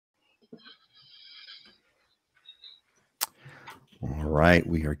All right,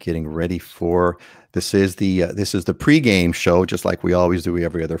 we are getting ready for this is the pregame show, just like we always do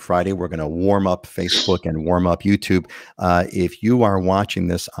every other Friday. We're going to warm up Facebook and warm up YouTube. If you are watching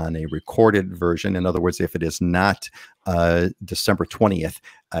this on a recorded version, in other words, if it is not December 20th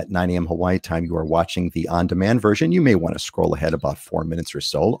at 9 a.m. Hawaii time, you are watching the on-demand version. You may want to scroll ahead about 4 minutes or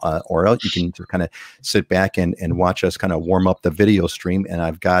so, or else you can kind of sit back and watch us kind of warm up the video stream. And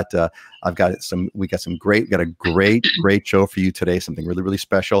we got a great show for you today. Something really, really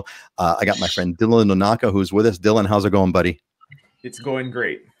special. I got my friend Dylan Nonaka who's with us. Dylan, how's it going, buddy? It's going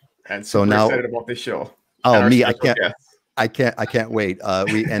great. And so now excited about this show. Oh, me, I can't wait.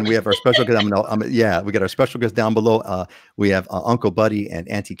 We have our special guest. We got our special guest down below. We have Uncle Buddy and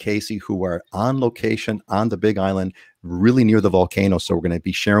Auntie Casey, who are on location on the Big Island, really near the volcano. So we're going to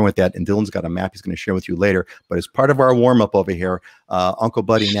be sharing with that. And Dylan's got a map he's going to share with you later. But as part of our warm up over here, Uncle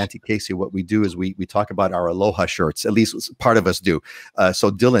Buddy and Auntie Casey, what we do is we talk about our aloha shirts. At least part of us do. So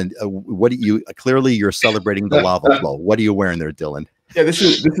Dylan, what do you? Clearly, you're celebrating the lava flow. What are you wearing there, Dylan? Yeah, this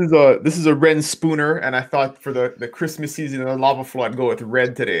is a Ren Spooner, and I thought for the Christmas season and the lava flow, I'd go with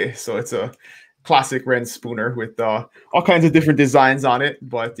red today. So it's a classic Ren Spooner with all kinds of different designs on it.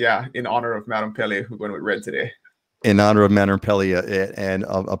 But yeah, in honor of Madame Pele, we're going with red today. In honor of Madame Pele, and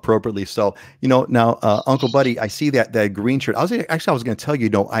appropriately so. You know, now Uncle Buddy, I see that green shirt. I was going to tell you,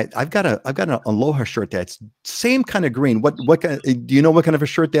 I've got an Aloha shirt that's same kind of green. What kind of, do you know what kind of a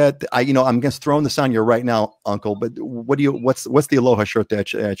shirt that I'm just throwing this on you right now, Uncle? But what's the Aloha shirt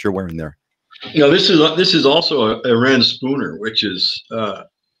that you're wearing there? You know, this is also a Ren Spooner, which is the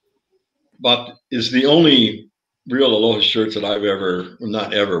only real Aloha shirts that I've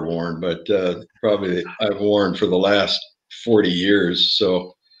not ever worn, but probably I've worn for the last 40 years.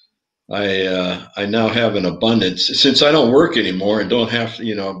 So I now have an abundance since I don't work anymore and don't have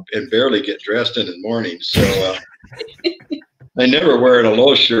to, and barely get dressed in the morning. So I never wear an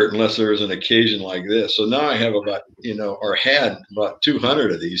Aloha shirt unless there's an occasion like this. So now I have had about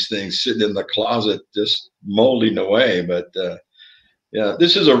 200 of these things sitting in the closet, just molding away. But yeah,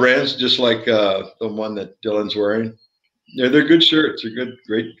 this is a Ren's, just like the one that Dylan's wearing. They're good shirts. They're good,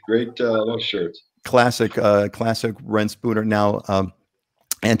 great shirts. Classic Ren Spooner. Now,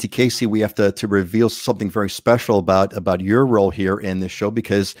 Auntie Casey, we have to reveal something very special about your role here in this show,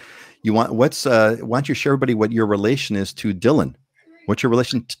 because why don't you share everybody what your relation is to Dylan? What's your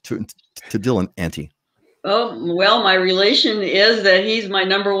relation to Dylan, Auntie? Oh, well, my relation is that he's my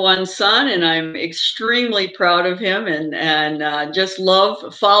 #1 son, and I'm extremely proud of him, and just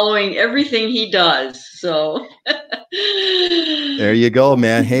love following everything he does. So there you go,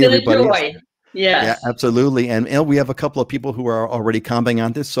 man. Hey, everybody. Yes. Yeah, absolutely. And we have a couple of people who are already commenting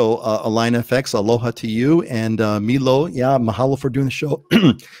on this. So Alina FX, aloha to you. And Milo, yeah, mahalo for doing the show.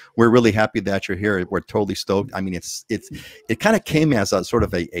 We're really happy that you're here. We're totally stoked. I mean, it kind of came as a sort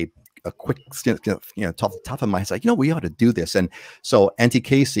of a quick, top of my head, like, we ought to do this. And so Auntie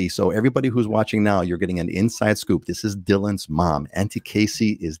Casey, so everybody who's watching now, you're getting an inside scoop. This is Dylan's mom. Auntie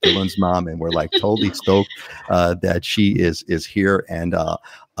Casey is Dylan's mom, and we're like totally stoked that she is here. And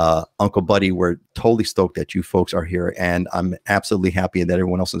Uncle Buddy, we're totally stoked that you folks are here, and I'm absolutely happy that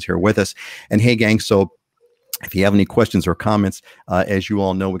everyone else is here with us. And hey, gang, so if you have any questions or comments, as you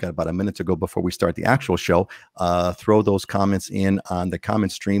all know, we got about a minute to go before we start the actual show. Throw those comments in on the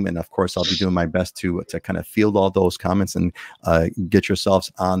comment stream, and of course, I'll be doing my best to kind of field all those comments and get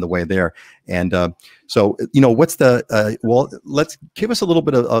yourselves on the way there. And so, what's the well? Let's give us a little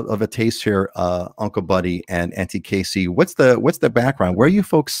bit of a taste here, Uncle Buddy and Auntie Casey. What's the background? Where are you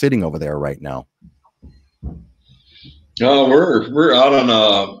folks sitting over there right now? We're out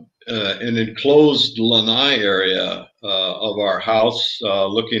on an enclosed lanai area of our house,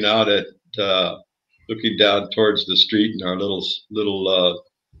 looking down towards the street in our little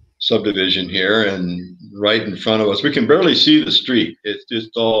subdivision here, and right in front of us, we can barely see the street. It's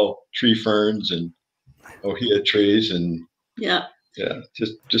just all tree ferns and ohia trees, and yeah,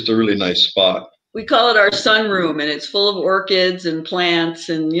 just a really nice spot. We call it our sunroom, and it's full of orchids and plants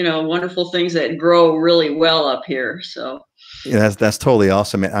and wonderful things that grow really well up here. So. Yeah, that's totally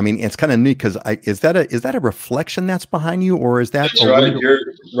awesome. I mean, it's kind of neat because is that a reflection that's behind you, or is that right? You're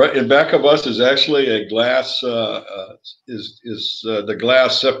right in back of us is actually a glass. The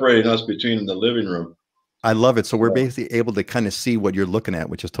glass separating us between the living room. I love it. So we're basically able to kind of see what you're looking at,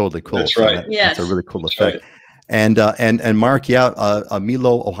 which is totally cool. That's right. Yes. That's a really cool effect. Right. And Mark,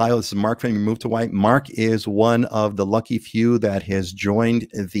 Milo, Ohio. This is Mark from Moved to Hawaii. Mark is one of the lucky few that has joined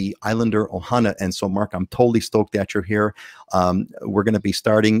the Islander Ohana. And so, Mark, I'm totally stoked that you're here. We're going to be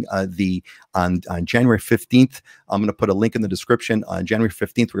starting on January 15th. I'm going to put a link in the description. On January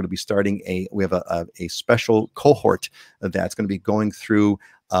 15th, we're going to be starting we have a special cohort that's going to be going through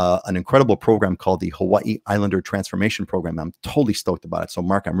an incredible program called the Hawaii Islander Transformation Program. I'm totally stoked about it. So,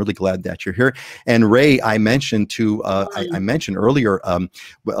 Mark, I'm really glad that you're here. And Ray, I mentioned I mentioned earlier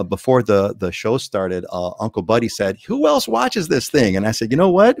before the show started, Uncle Buddy said, "Who else watches this thing?" And I said, "You know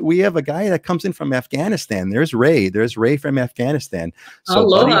what? We have a guy that comes in from Afghanistan. There's Ray. There's Ray from Afghanistan." So,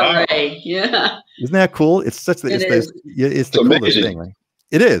 aloha, Ray. Yeah, isn't that cool? It's such it's the coolest thing, right?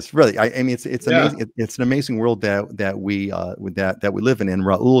 It is really. I mean, it's amazing. It's an amazing world that we live in. And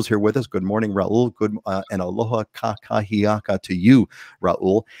Raul's here with us. Good morning, Raul. Good and aloha kakahiaka to you,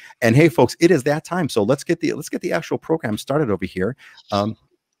 Raul. And hey, folks, it is that time. So let's get the actual program started over here.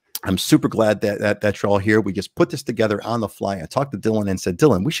 I'm super glad that you're all here. We just put this together on the fly. I talked to Dylan and said,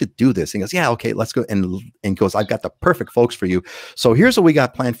 "Dylan, we should do this." And he goes, "Yeah, okay, let's go." And goes, "I've got the perfect folks for you." So here's what we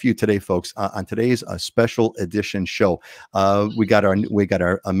got planned for you today, folks. On today's special edition show, we got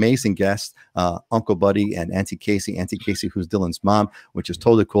our amazing guests, Uncle Buddy and Auntie Casey, who's Dylan's mom, which is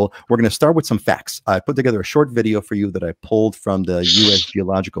totally cool. We're going to start with some facts. I put together a short video for you that I pulled from the U.S.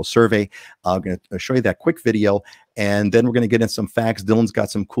 Geological Survey. I'm going to show you that quick video. And then we're going to get in some facts. Dylan's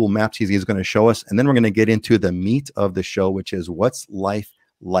got some cool maps he's going to show us. And then we're going to get into the meat of the show, which is what's life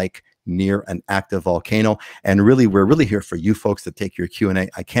like near an active volcano. And really, we're really here for you folks to take your Q&A.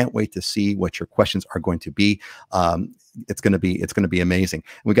 I can't wait to see what your questions are going to be. It's going to be amazing.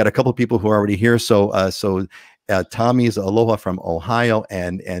 We got a couple of people who are already here. So Tommy's aloha from Ohio,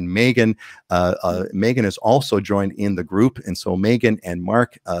 and Megan. Megan is also joined in the group, and so Megan and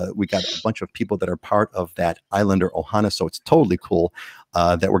Mark, we got a bunch of people that are part of that Islander Ohana. So it's totally cool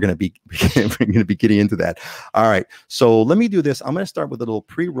that we're going to be getting into that. All right, so let me do this. I'm going to start with a little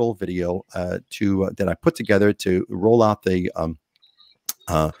pre-roll video that I put together to roll out the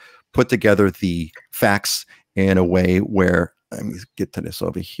put together the facts in a way where, let me get to this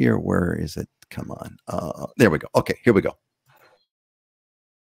over here. Where is it? Come on. There we go. Okay, here we go.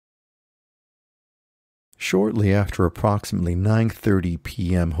 Shortly after approximately 9:30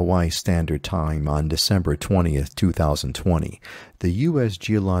 p.m. Hawaii Standard Time on December 20th, 2020, the U.S.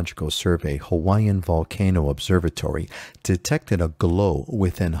 Geological Survey Hawaiian Volcano Observatory detected a glow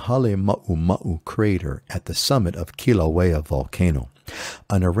within Halema'uma'u crater at the summit of Kilauea volcano.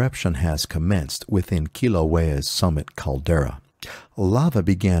 An eruption has commenced within Kilauea's summit caldera. Lava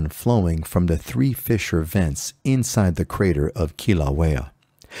began flowing from the 3 fissure vents inside the crater of Kilauea.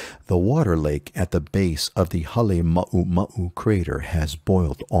 The water lake at the base of the Halema'uma'u crater has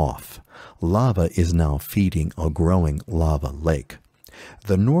boiled off. Lava is now feeding a growing lava lake.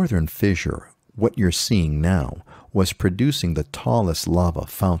 The northern fissure, what you're seeing now, was producing the tallest lava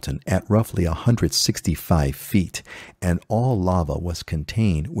fountain at roughly 165 feet, and all lava was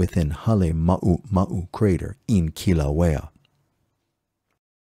contained within Halema'uma'u crater in Kilauea.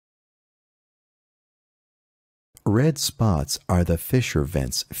 Red spots are the fissure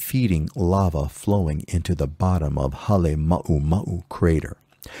vents feeding lava flowing into the bottom of Halema'uma'u crater.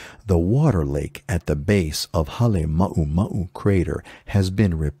 The water lake at the base of Halema'uma'u crater has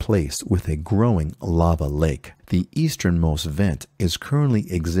been replaced with a growing lava lake. The easternmost vent is currently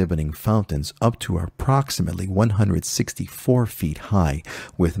exhibiting fountains up to approximately 164 feet high,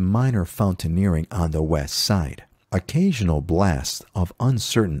 with minor fountaineering on the west side. Occasional blasts of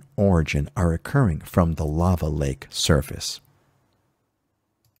uncertain origin are occurring from the lava lake surface.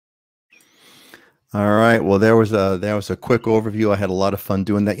 All right. Well, there was a quick overview. I had a lot of fun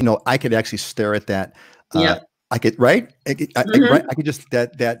doing that. You know, I could actually stare at that. Yeah. I could, right? I could just,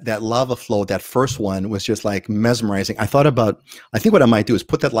 that lava flow, that first one was just like mesmerizing. I think what I might do is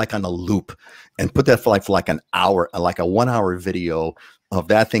put that like on a loop and put that for like an hour, like a 1 hour video of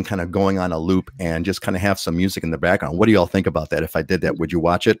that thing kind of going on a loop and just kind of have some music in the background. What do y'all think about that? If I did that, would you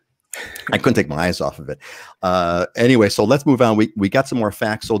watch it? I couldn't take my eyes off of it. Anyway, so let's move on. We got some more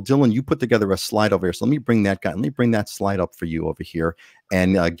facts. So Dylan, you put together a slide over here. So let me bring that slide up for you over here,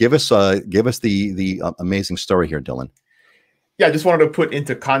 and give us the amazing story here, Dylan. Yeah, I just wanted to put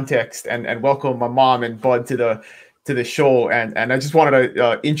into context and welcome my mom and Bud to the show, and I just wanted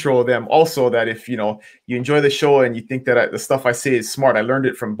to intro them also, that if you enjoy the show and you think that the stuff I say is smart, I learned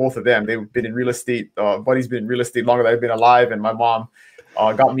it from both of them. They've been in real estate. Buddy's been in real estate longer than I've been alive, and my mom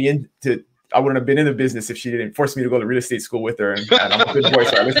got me into. I wouldn't have been in the business if she didn't force me to go to real estate school with her, and I'm a good boy,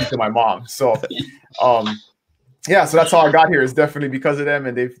 so I listen to my mom. So yeah, so that's how I got here, is definitely because of them,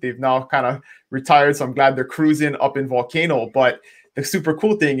 and they've now kind of retired, so I'm glad they're cruising up in Volcano. But the super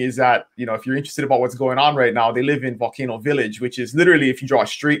cool thing is that, you know, if you're interested about what's going on right now, they live in Volcano Village, which is literally, if you draw a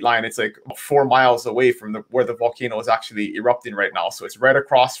straight line, it's like 4 miles away from where the volcano is actually erupting right now. So it's right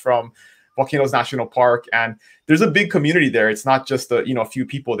across from Volcanoes National Park, and there's a big community there. It's not just a few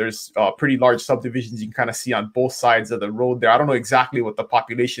people. There's pretty large subdivisions you can kind of see on both sides of the road there. I don't know exactly what the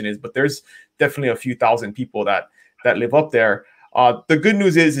population is, but there's definitely a few thousand people that live up there. The good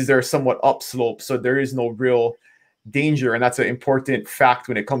news is they're somewhat upslope, so there is no real danger, and that's an important fact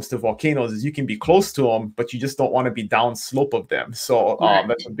when it comes to volcanoes. Is you can be close to them, but you just don't want to be downslope of them. So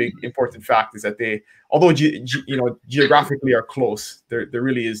that's a big important fact, is that they, although geographically are close, there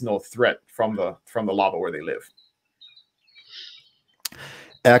really is no threat from the lava where they live.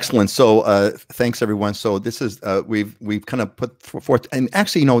 Excellent. So thanks everyone. So this is we've kind of put forth, and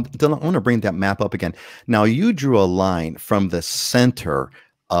actually, Dylan, I want to bring that map up again. Now you drew a line from the center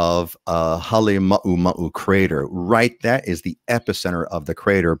of Halemaumau crater, right? That is the epicenter of the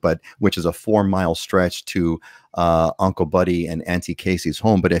crater, but which is a 4-mile stretch to Uncle Buddy and Auntie Casey's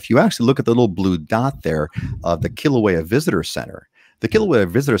home. But if you actually look at the little blue dot there of the Kilauea Visitor Center, the Kilauea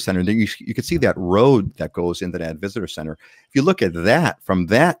Visitor Center, then you can see that road that goes into that visitor center. If you look at that, from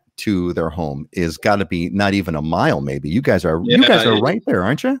that to their home is got to be not even a mile, maybe. You guys are right there,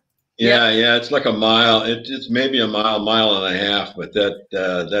 aren't you? Yeah, it's like a mile. It's maybe a mile and a half, but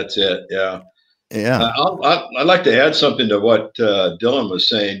that's it. Yeah. Yeah. I'd like to add something to what Dylan was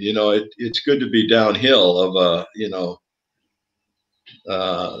saying. It's good to be downhill of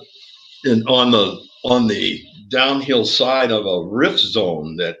on the downhill side of a rift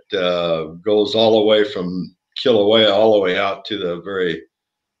zone that goes all the way from Kilauea all the way out to the very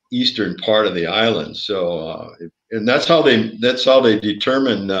eastern part of the island. So, and that's how they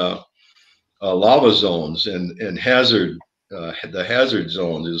determine lava zones and hazard. The hazard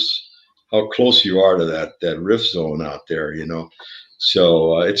zone is how close you are to that rift zone out there.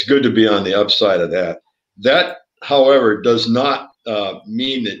 So it's good to be on the upside of that. That, however, does not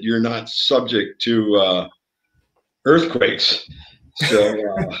mean that you're not subject to earthquakes. So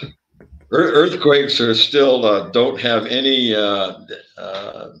earthquakes are still don't have any.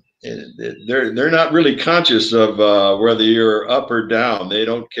 They're not really conscious of whether you're up or down. They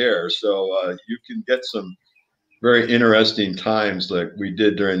don't care. So you can get some very interesting times, like we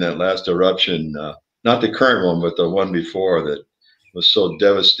did during that last eruption. Not the current one, but the one before, that was so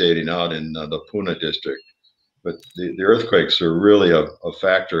devastating out in the Puna district. But the earthquakes are really a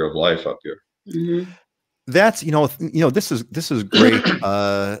factor of life up here. Mm-hmm. That's this is great.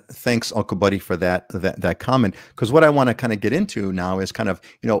 Thanks, Uncle Buddy, for that comment. Because what I want to kind of get into now is kind of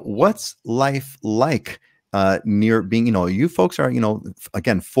what's life like near being you folks are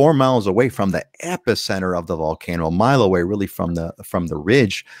again 4 miles away from the epicenter of the volcano, a mile away really from the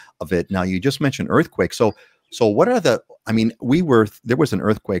ridge of it. Now you just mentioned earthquakes, so what are there was an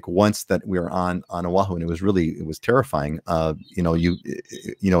earthquake once that we were on Oahu, and it was terrifying.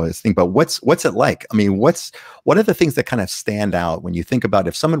 This thing, but what's it like? I mean, what are the things that kind of stand out when you think about,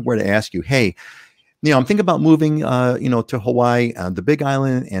 if someone were to ask you, hey, I'm thinking about moving, to Hawaii, the Big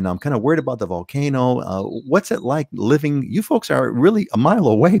Island, and I'm kind of worried about the volcano. What's it like living? You folks are really a mile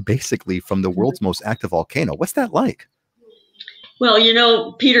away, basically, from the world's most active volcano. What's that like?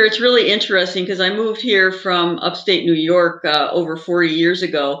 Well, Peter, it's really interesting because I moved here from upstate New York over 40 years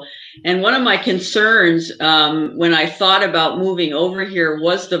ago. And one of my concerns when I thought about moving over here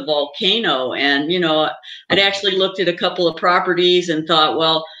was the volcano. And, I'd actually looked at a couple of properties and thought,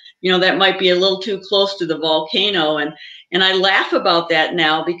 well, that might be a little too close to the volcano. And I laugh about that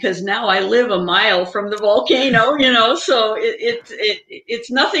now, because now I live a mile from the volcano, so it's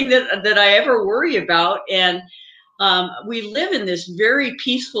nothing that I ever worry about. And we live in this very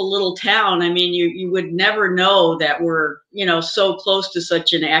peaceful little town. I mean, you would never know that we're, so close to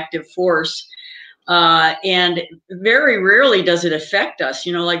such an active force. And very rarely does it affect us.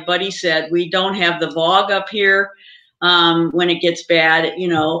 Like Buddy said, we don't have the fog up here when it gets bad,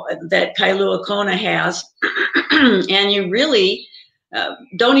 that Kailua Kona has. And you really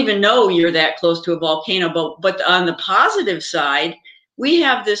don't even know you're that close to a volcano. But on the positive side, we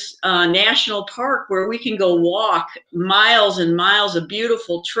have this national park where we can go walk miles and miles of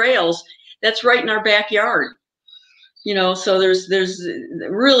beautiful trails. That's right in our backyard. So there's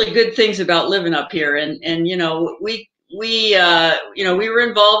really good things about living up here. And we were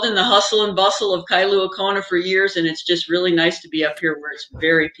involved in the hustle and bustle of Kailua Kona for years, and it's just really nice to be up here where it's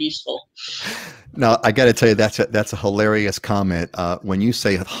very peaceful. Now, I got to tell you, that's a hilarious comment. When you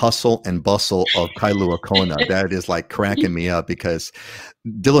say hustle and bustle of Kailua Kona, that is like cracking me up, because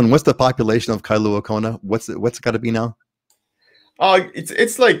Dylan, what's the population of Kailua Kona? What's it got to be now?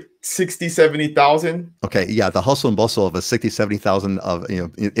 It's like 60, 70,000. Okay, yeah, the hustle and bustle of a 60, 70,000 of,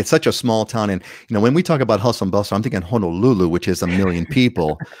 it's such a small town. And, when we talk about hustle and bustle, I'm thinking Honolulu, which is 1 million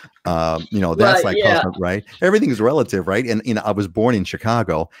people. That's Right, like yeah. hustle, right? Everything is relative, right? And, I was born in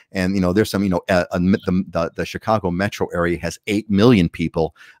Chicago, and, there's some, the Chicago metro area has 8 million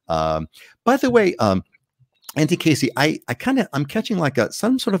people. By the way, Auntie Casey, I'm catching like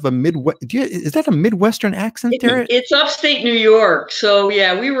some sort of a Midwest. Is that a Midwestern accent there? It's upstate New York, so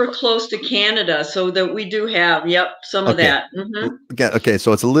yeah, we were close to Canada, so that we do have, some of that. Okay,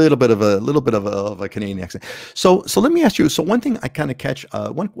 so it's a little bit of a Canadian accent. So let me ask you. So one thing I kind of catch,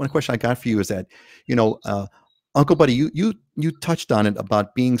 one question I got for you is that, Uncle Buddy, you touched on it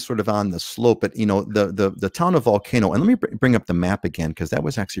about being sort of on the slope, but the town of Volcano, and let me bring up the map again, because that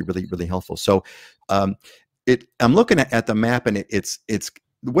was actually really, really helpful. So, I'm looking at the map, and it's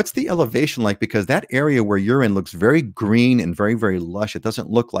what's the elevation like? Because that area where you're in looks very green and very, very lush. It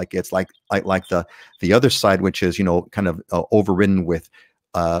doesn't look like it's like the other side, which is kind of overridden with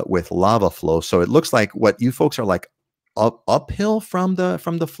lava flow. So it looks like what you folks are like uphill from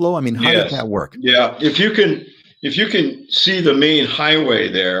the flow. I mean, how does that work? Yeah, if you can see the main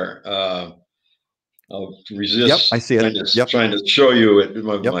highway there. I'll resist. Yep, I see it. Trying to show you it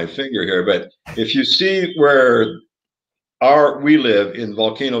with my finger here, but if you see where we live in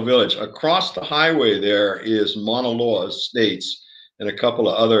Volcano Village, across the highway there is Mauna Loa Estates and a couple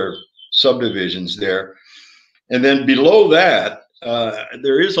of other subdivisions there, and then below that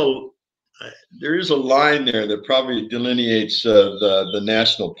there is a line there that probably delineates the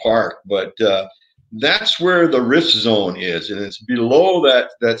national park, but that's where the rift zone is, and it's below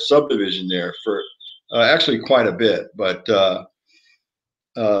that subdivision there for. Actually quite a bit, but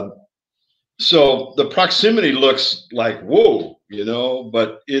so the proximity looks like whoa,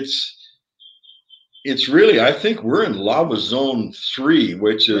 but it's really, I think we're in lava zone 3,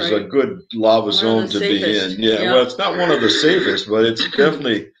 which is a good lava zone to be in. Yeah, well, it's not one of the safest, but it's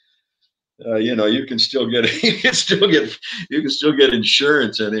definitely you can still get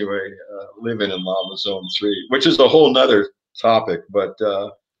insurance anyway, living in lava zone 3, which is a whole nother topic, but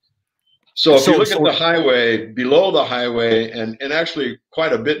so if you look at the highway, below the highway, and actually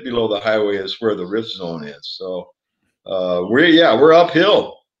quite a bit below the highway is where the rift zone is. So we're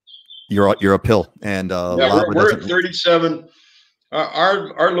uphill. You're uphill, and we're at 37.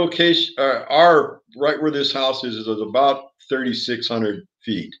 Our location, right where this house is about 3,600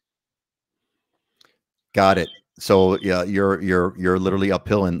 feet. Got it. So yeah, you're literally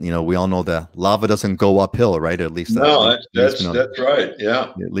uphill, and we all know that lava doesn't go uphill, right? At least that's right.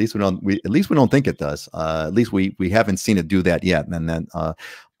 Yeah. At least we don't think it does. At least we haven't seen it do that yet. And then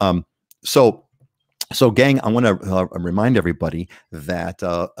so gang, I want to remind everybody that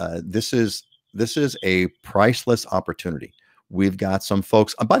this is a priceless opportunity. We've got some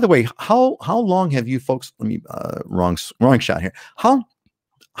folks. By the way, how long have you folks? Let me wrong shot here.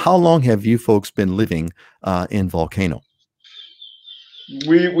 How long have you folks been living in Volcano?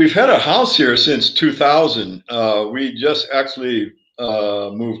 We've had a house here since 2000. We just actually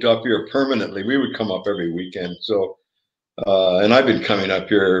moved up here permanently. We would come up every weekend. So, and I've been coming up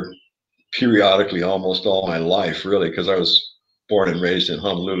here periodically almost all my life, really, because I was born and raised in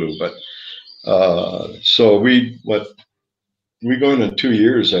Honolulu. But so we go into 2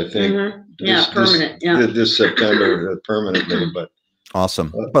 years, I think. Permanent. This September permanently, but.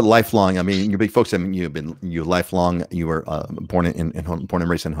 Awesome, but lifelong. I mean, you big folks. I mean, you lifelong. You were born and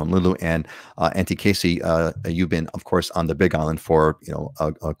raised in Honolulu, and Auntie Casey, you've been, of course, on the Big Island for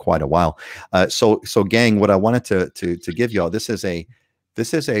quite a while. So gang, what I wanted to give you all, this is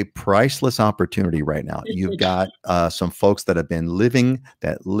a priceless opportunity right now. You've got some folks that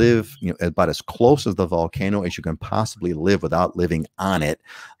live about as close as the volcano as you can possibly live without living on it.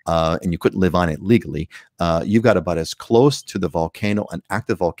 And you couldn't live on it legally. You've got about as close to the volcano, an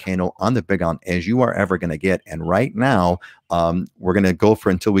active volcano on the Big Island, as you are ever going to get. And right now, we're going to go for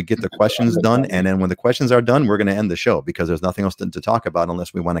until we get the questions done. And then when the questions are done, we're going to end the show, because there's nothing else to talk about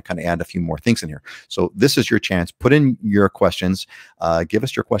unless we want to kind of add a few more things in here. So this is your chance. Put in your questions. Give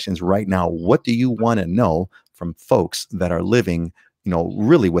us your questions right now. What do you want to know from folks that are living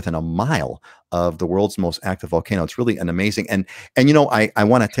really within a mile of the world's most active volcano? It's really an amazing, and I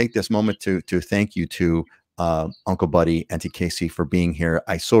want to take this moment to thank you to Uncle Buddy, Auntie Casey, for being here.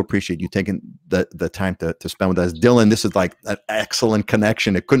 I so appreciate you taking the time to spend with us. Dylan, this is like an excellent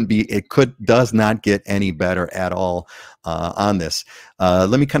connection. Does not get any better at all on this.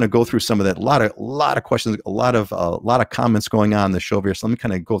 Let me kind of go through some of that. A lot of questions, a lot of comments going on in the show here. So let me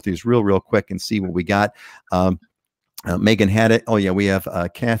kind of go through these real quick and see what we got. Megan had it. Oh yeah, we have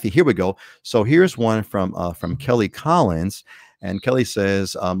Kathy. Here we go. So here's one from Kelly Collins, And Kelly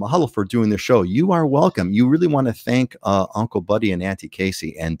says, mahalo for doing the show. You are welcome. You really want to thank Uncle Buddy and Auntie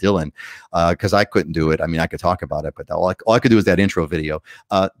Casey and Dylan, because I couldn't do it. I mean, I could talk about it, but all I could do is that intro video.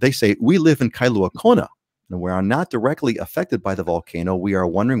 They say, we live in Kailua Kona, and we are not directly affected by the volcano. We are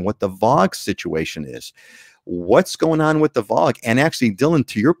wondering what the VOG situation is. What's going on with the VOG? And actually, Dylan,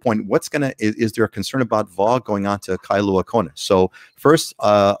 to your point, is there a concern about VOG going on to Kailua Kona? So first,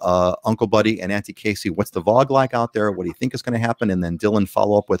 Uncle Buddy and Auntie Casey, what's the VOG like out there? What do you think is going to happen? And then Dylan,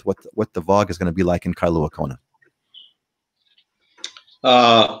 follow up with what the VOG is going to be like in Kailua Kona.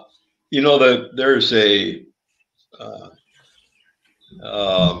 You know, there's a I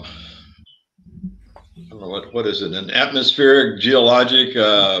don't know what is it? An atmospheric, geologic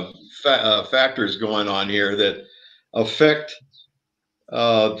factors going on here that affect,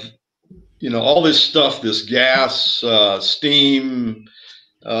 you know, all this stuff, this gas, steam,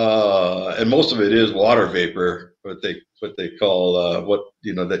 and most of it is water vapor, what they call what,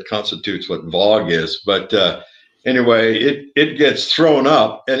 you know, that constitutes what VOG is. But anyway, it gets thrown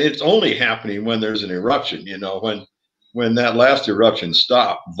up, and it's only happening when there's an eruption. You know, when that last eruption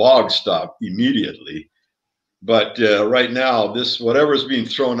stopped, VOG stopped immediately. But right now, whatever's being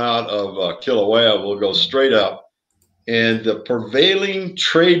thrown out of Kilauea will go straight up, and the prevailing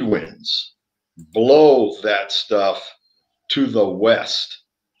trade winds blow that stuff to the west,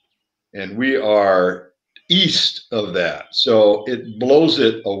 and we are east of that. So it blows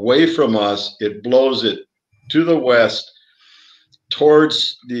it away from us. It blows it to the west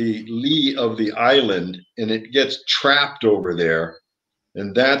towards the lee of the island, and it gets trapped over there.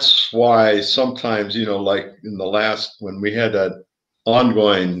 And that's why sometimes, you know, like in the last, when we had that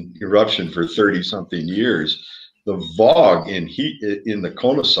ongoing eruption for 30 something years, the VOG in the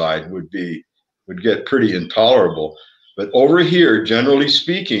Kona side would get pretty intolerable. But over here, generally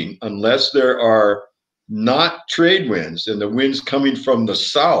speaking, unless there are not trade winds and the winds coming from the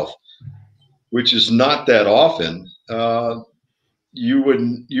south, which is not that often, you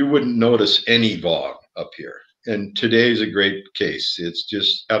wouldn't notice any VOG up here. And today's a great case. It's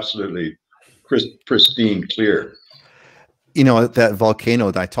just absolutely pristine clear. You know, that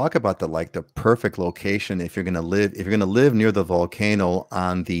volcano, I talk about the perfect location if you're going to live near the volcano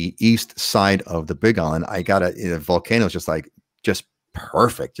on the east side of the Big Island. The volcano is just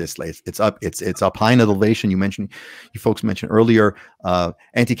perfect. Just like it's up high in elevation. You folks mentioned earlier,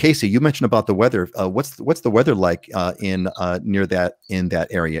 Auntie Casey, you mentioned about the weather. What's the weather like in that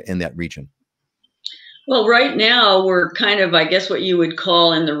area, in that region? Well, right now we're kind of, I guess, what you would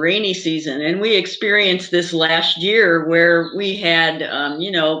call in the rainy season. And we experienced this last year where we had,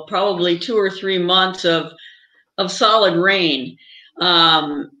 you know, probably 2 or 3 months of solid rain.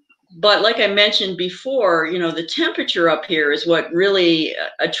 But like I mentioned before, you know, the temperature up here is what really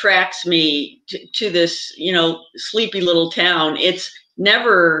attracts me to this, you know, sleepy little town. It's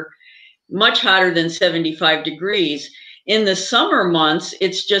never much hotter than 75 degrees. In the summer months,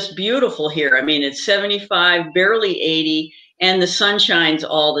 it's just beautiful here. I mean, it's 75, barely 80, and the sun shines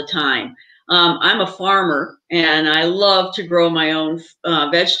all the time. I'm a farmer, and I love to grow my own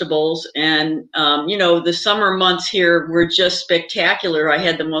vegetables. And, you know, the summer months here were just spectacular. I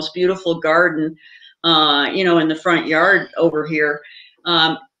had the most beautiful garden, you know, in the front yard over here.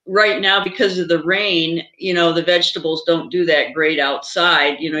 Right now, because of the rain, you know, the vegetables don't do that great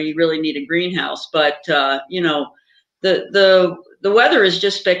outside. You know, you really need a greenhouse. But, you know, the weather is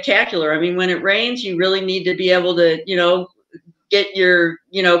just spectacular. I mean, when it rains, you really need to be able to, you know, get your,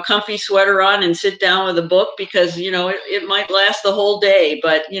 you know, comfy sweater on and sit down with a book, because, you know, it might last the whole day,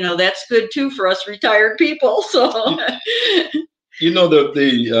 but, you know, that's good too for us retired people. So, you know,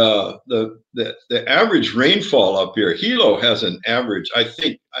 the average rainfall up here, Hilo has an average, I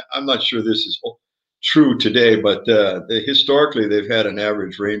think, I'm not sure this is true today, but historically they've had an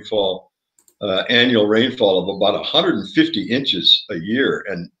average rainfall, annual rainfall of about 150 inches a year.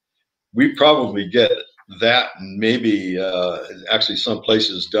 And we probably get that, maybe actually some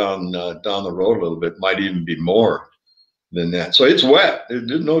places down the road a little bit might even be more than that. So it's wet.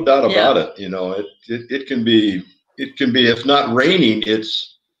 There's no doubt about it. You know, it can be, if not raining,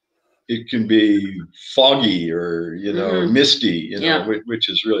 it can be foggy or, you know, misty, you know, which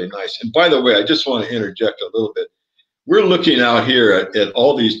is really nice. And by the way, I just want to interject a little bit. We're looking out here at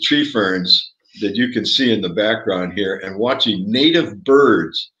all these tree ferns that you can see in the background here, and watching native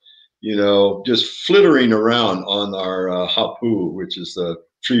birds, you know, just flittering around on our hapu, which is the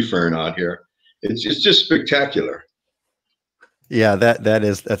tree fern out here. It's just spectacular. Yeah,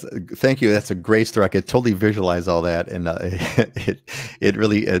 that's thank you. That's a great story. I could totally visualize all that, and it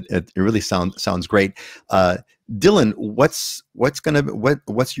really sounds great. Dylan,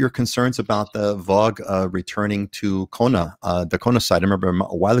 what's your concerns about the VOG returning to Kona, the Kona side? I remember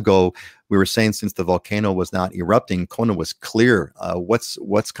a while ago we were saying since the volcano was not erupting, Kona was clear.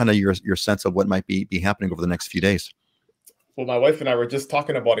 What's kind of your sense of what might be happening over the next few days? Well, my wife and I were just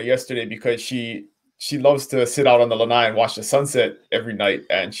talking about it yesterday because she loves to sit out on the lanai and watch the sunset every night.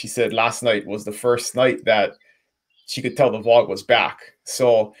 And she said last night was the first night that she could tell the VOG was back.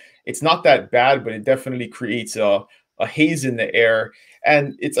 So it's not that bad, but it definitely creates a haze in the air.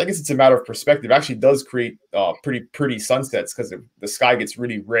 And I guess it's a matter of perspective. It actually does create pretty sunsets because the sky gets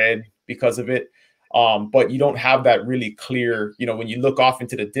really red because of it. But you don't have that really clear, when you look off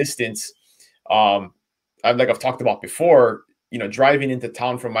into the distance, like I've talked about before, driving into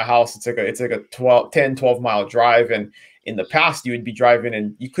town from my house, it's like a 12 mile drive. And in the past, you would be driving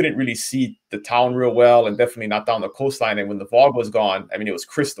and you couldn't really see the town real well, and definitely not down the coastline. And when the VOG was gone, I mean, it was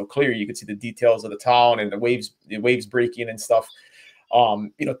crystal clear. You could see the details of the town and the waves breaking and stuff,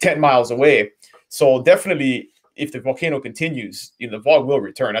 10 miles away. So definitely, if the volcano continues, the VOG will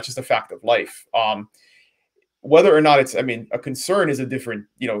return. That's just a fact of life. Whether or not a concern is a different,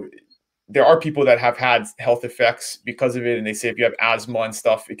 there are people that have had health effects because of it. And they say if you have asthma and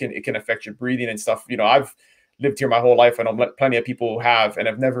stuff, it can affect your breathing and stuff. I've lived here my whole life. I know plenty of people who have, and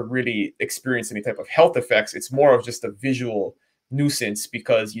have never really experienced any type of health effects. It's more of just a visual nuisance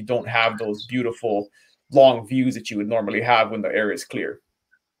because you don't have those beautiful long views that you would normally have when the air is clear.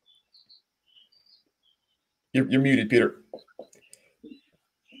 You're muted, Peter.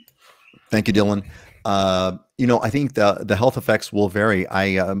 Thank you, Dylan. I think the health effects will vary.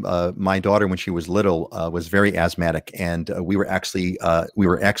 My daughter, when she was little, was very asthmatic, and we were actually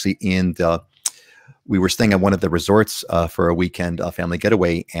we were staying at one of the resorts for a weekend family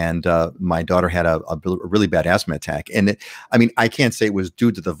getaway, and my daughter had a really bad asthma attack. And I can't say it was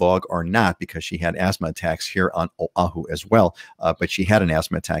due to the VOG or not, because she had asthma attacks here on Oahu as well. But she had an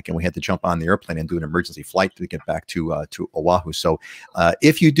asthma attack, and we had to jump on the airplane and do an emergency flight to get back to Oahu. So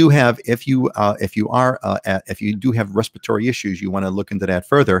if you do have respiratory issues, you want to look into that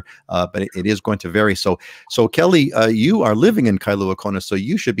further. But it is going to vary. So Kelly, you are living in Kailua Kona, so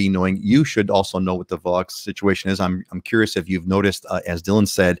you should also know what the VOG situation is. I'm curious if you've noticed, as Dylan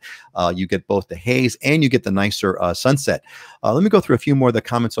said, you get both the haze and you get the nicer sunset. Let me go through a few more of the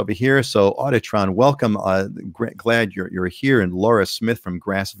comments over here. So Auditron, welcome. Glad you're here. And Laura Smith from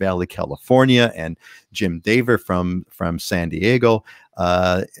Grass Valley, California, and Jim Daver from San Diego.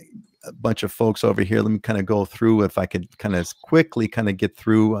 A bunch of folks over here. Let me kind of go through, if I could kind of quickly kind of get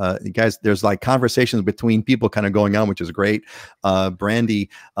through. Guys, there's like conversations between people kind of going on, which is great. Brandy,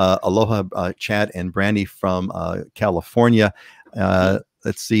 aloha, Chad and Brandy from California.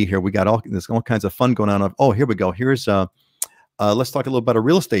 Let's see here. There's all kinds of fun going on. Oh, here we go. Here's let's talk a little about a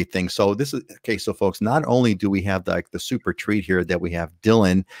real estate thing. So this is okay. So folks, not only do we have the super treat here that we have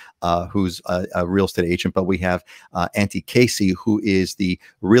Dylan, who's a real estate agent, but we have Auntie Casey, who is the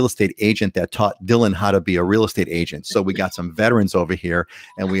real estate agent that taught Dylan how to be a real estate agent. So we got some veterans over here,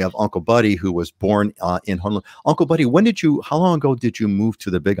 and we have Uncle Buddy, who was born in Honolulu. Uncle Buddy, how long ago did you move to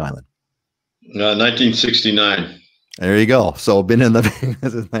the Big Island? 1969. There you go. So been in the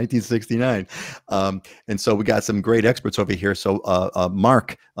since 1969. And so we got some great experts over here. So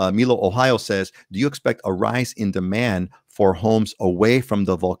Mark, Milo, Ohio says, do you expect a rise in demand for homes away from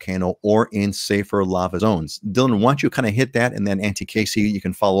the volcano or in safer lava zones? Dylan, why don't you kind of hit that, and then Auntie Casey, you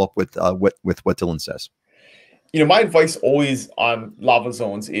can follow up with what Dylan says. My advice always on lava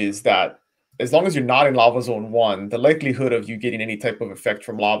zones is that as long as you're not in lava zone 1, the likelihood of you getting any type of effect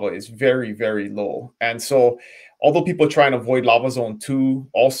from lava is very, very low. And so although people try and avoid lava zone 2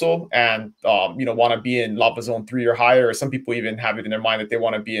 also, and want to be in lava zone 3 or higher, or some people even have it in their mind that they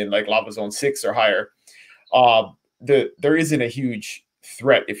want to be in like lava zone 6 or higher, there isn't a huge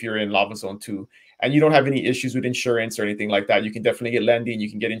threat if you're in lava zone 2 and you don't have any issues with insurance or anything like that. You can definitely get lending, you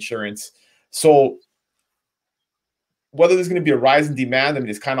can get insurance. So whether there's going to be a rise in demand,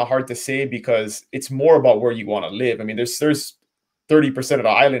 it's kind of hard to say, because it's more about where you want to live. There's 30% of the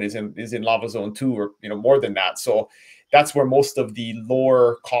island is in lava zone 2, or more than that. So that's where most of the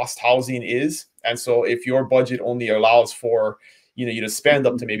lower cost housing is. And so if your budget only allows for you to spend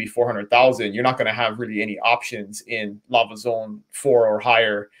up to maybe $400,000, you're not going to have really any options in lava zone 4 or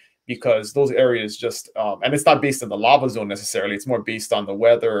higher, because those areas just and it's not based on the lava zone necessarily. It's more based on the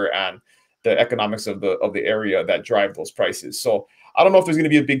weather and the economics of the area that drive those prices. So I don't know if there's going to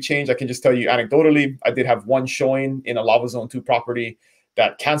be a big change. I can just tell you anecdotally, I did have one showing in a lava zone 2 property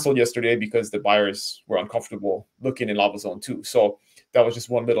that canceled yesterday because the buyers were uncomfortable looking in lava zone 2. So that was just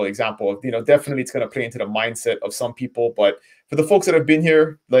one little example of, definitely it's going to play into the mindset of some people. But for the folks that have been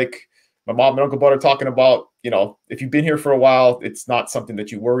here, like my mom and Uncle Bud are talking about, if you've been here for a while, it's not something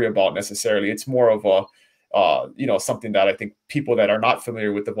that you worry about necessarily. It's more of a, something that I think people that are not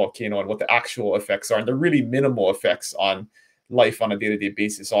familiar with the volcano and what the actual effects are, and the really minimal effects on life on a day-to-day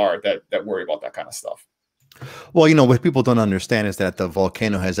basis are, that worry about that kind of stuff. Well, what people don't understand is that the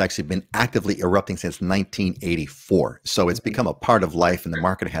volcano has actually been actively erupting since 1984. So it's become a part of life, and the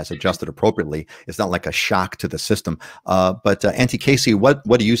market has adjusted appropriately. It's not like a shock to the system. But Auntie Casey, what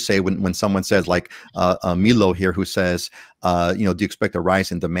do you say when someone says, like Milo here, who says, do you expect a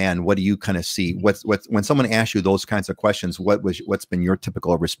rise in demand? What do you kind of see? When someone asks you those kinds of questions, what's been your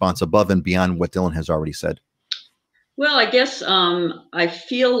typical response above and beyond what Dylan has already said? Well, I guess I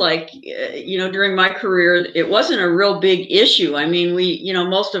feel like, during my career, it wasn't a real big issue. I mean,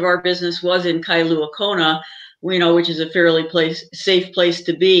 most of our business was in Kailua Kona, which is a fairly safe place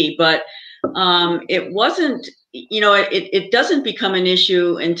to be. But it wasn't, it doesn't become an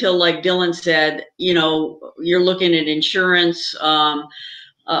issue until, like Dylan said, you're looking at insurance,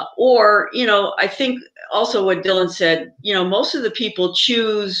 or, I think also what Dylan said, most of the people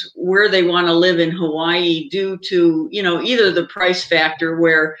choose where they want to live in Hawaii due to, either the price factor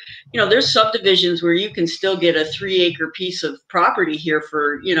where, there's subdivisions where you can still get a 3-acre piece of property here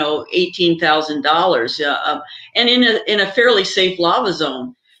for, $18,000, and in a fairly safe lava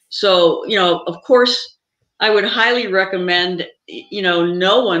zone. So, of course, I would highly recommend,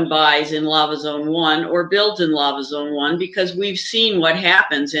 no one buys in Lava Zone 1 or builds in Lava Zone 1, because we've seen what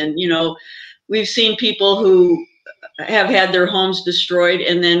happens. And, we've seen people who have had their homes destroyed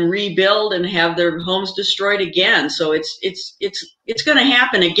and then rebuild and have their homes destroyed again. So it's going to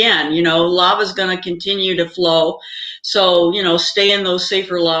happen again. Lava's going to continue to flow. So, stay in those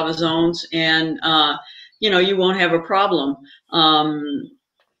safer lava zones, and, you won't have a problem.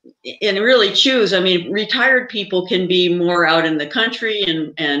 And really choose. I mean, retired people can be more out in the country,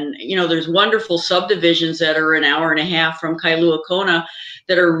 and there's wonderful subdivisions that are an hour and a half from Kailua Kona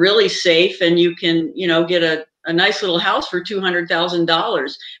that are really safe, and you can, get a nice little house for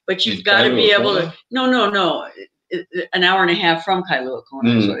 $200,000. But you've got to be able to. No, an hour and a half from Kailua Kona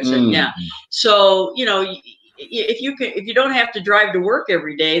is what I said. Yeah. So if you don't have to drive to work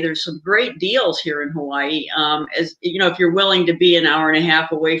every day, there's some great deals here in Hawaii. As if you're willing to be an hour and a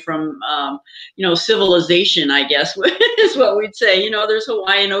half away from, civilization, I guess is what we'd say. There's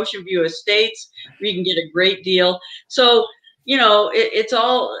Hawaiian Ocean View Estates where you can get a great deal. So, it's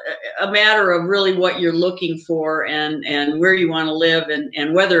all a matter of really what you're looking for, and where you want to live,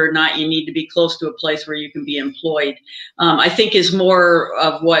 and whether or not you need to be close to a place where you can be employed. I think is more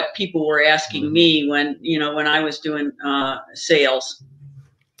of what people were asking me when I was doing sales.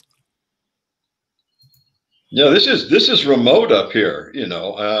 Yeah, this is remote up here.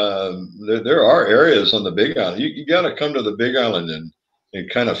 There are areas on the Big Island. You got to come to the Big Island and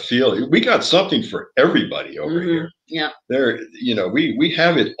kind of feel it. We got something for everybody over here. Yeah. There, we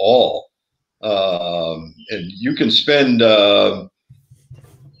have it all. And you can spend,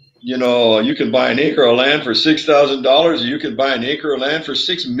 you can buy an acre of land for $6,000, or you can buy an acre of land for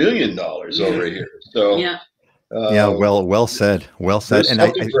 $6 million over here. So yeah. Well said. Well said. There's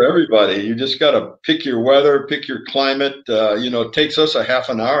something for everybody. You just got to pick your weather, pick your climate. It takes us a half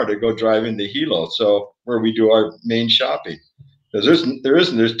an hour to go drive into Hilo, so where we do our main shopping. Because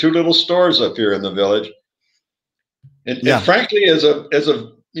there's 2 little stores up here in the village, and frankly, as a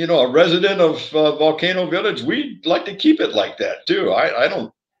resident of Volcano Village, we'd like to keep it like that too. I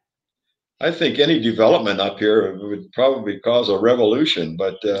think any development up here would probably cause a revolution,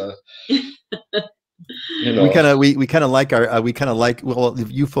 but we kind of like well,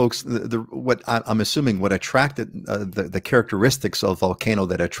 you folks, what I'm assuming what attracted the characteristics of Volcano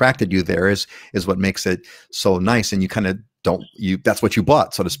that attracted you there is what makes it so nice, and you kind of that's what you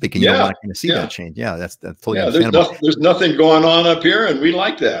bought, so to speak, and you don't want to see that change. Yeah, that's totally understandable. There's nothing going on up here, and we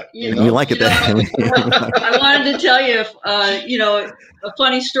like that. You like it. I wanted to tell you, a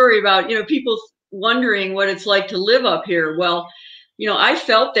funny story about people wondering what it's like to live up here. Well, I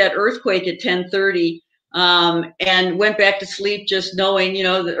felt that earthquake at 10:30, and went back to sleep just knowing,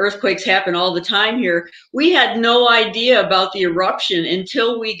 the earthquakes happen all the time here. We had no idea about the eruption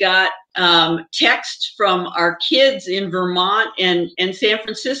until we got text from our kids in Vermont and San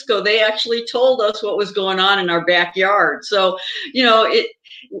Francisco. They actually told us what was going on in our backyard. So,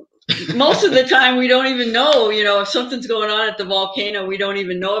 most of the time we don't even know, if something's going on at the volcano, we don't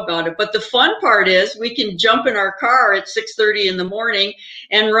even know about it. But the fun part is we can jump in our car at 6:30 in the morning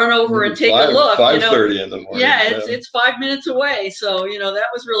and run over and take a look. 5:30 in the morning. Yeah, it's 5 minutes away. So, that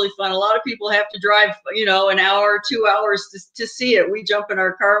was really fun. A lot of people have to drive, an hour, 2 hours to see it. We jump in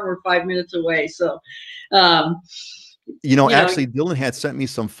our car and we're 5 minutes away. So, actually, Dylan had sent me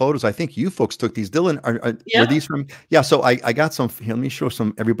some photos. I think you folks took these. Dylan, were these from? Yeah. So I got some. Here, let me show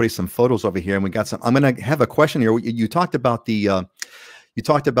everybody some photos over here, and we got some. I'm going to have a question here. You talked about the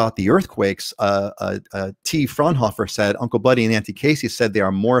earthquakes. T. Fraunhofer said, Uncle Buddy and Auntie Casey said they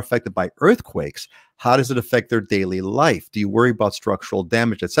are more affected by earthquakes. How does it affect their daily life? Do you worry about structural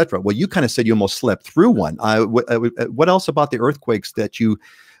damage, etc.? Well, you kind of said you almost slept through one. What else about the earthquakes that you?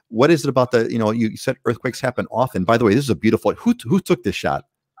 What is it about you said earthquakes happen often. By the way, this is a beautiful, who took this shot?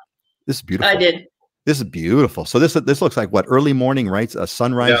 This is beautiful. I did. This is beautiful. So this looks like what, early morning, right? A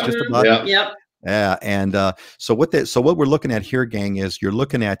sunrise, just about. Yeah. Yep. Yeah. And so what we're looking at here, gang, is you're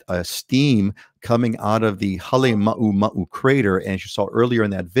looking at steam coming out of the Halemaumau crater. And as you saw earlier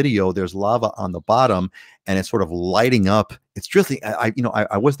in that video, there's lava on the bottom and it's sort of lighting up. It's just,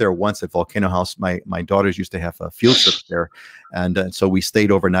 I was there once at Volcano House. My daughters used to have a field trip there. And so we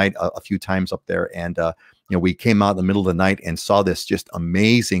stayed overnight a few times up there. And, we came out in the middle of the night and saw this just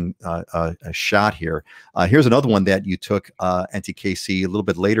amazing shot here. Here's another one that you took, Auntie Casey, a little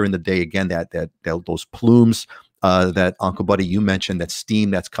bit later in the day. Again, those plumes that Uncle Buddy, you mentioned, that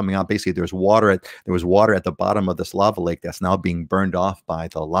steam that's coming out. Basically, there was water at the bottom of this lava lake that's now being burned off by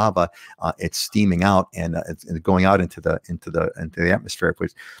the lava. It's steaming out and it's going out into the atmosphere.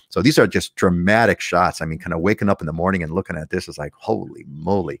 So these are just dramatic shots. I mean, kind of waking up in the morning and looking at this is like, holy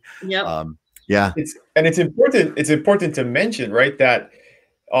moly. Yep. Yeah. It's important to mention, right, that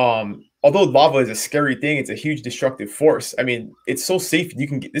although lava is a scary thing, it's a huge destructive force. I mean, it's so safe.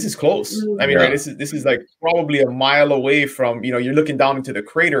 This is close. I mean, right, this is like probably a mile away from, you're looking down into the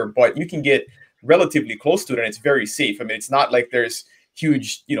crater, but you can get relatively close to it and it's very safe. I mean, it's not like there's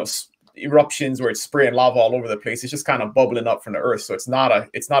huge, eruptions where it's spraying lava all over the place. It's just kind of bubbling up from the earth. So it's not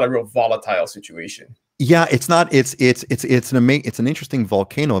a real volatile situation. Yeah, it's not. It's an interesting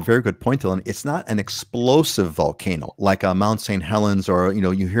volcano. A very good point, Dylan. It's not an explosive volcano like Mount St. Helens, or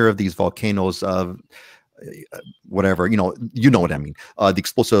you hear of these volcanoes of whatever. You know what I mean. The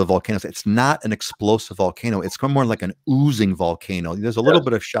explosive volcanoes. It's not an explosive volcano. It's more like an oozing volcano. There's a little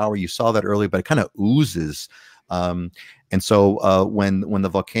bit of shower. You saw that earlier, but it kind of oozes. And so when the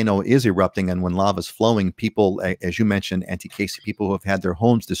volcano is erupting and when lava is flowing, people, as you mentioned, Auntie Casey, people who have had their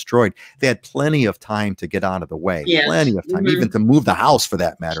homes destroyed, they had plenty of time to get out of the way. Yes. Plenty of time, even to move the house for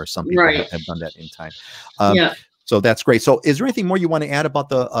that matter. Some people have done that in time. So that's great. So is there anything more you want to add about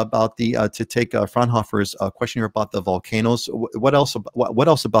the to take Fraunhofer's question here about the volcanoes? What else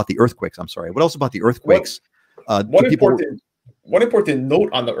about the earthquakes? I'm sorry. What else about the earthquakes? One important note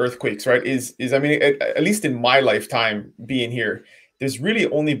on the earthquakes, right, is I mean, at least in my lifetime being here, there's really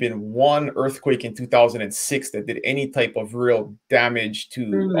only been one earthquake in 2006 that did any type of real damage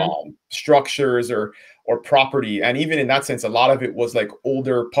to structures or property. And even in that sense, a lot of it was like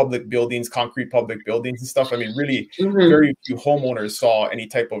older public buildings, concrete public buildings and stuff. I mean, really very few homeowners saw any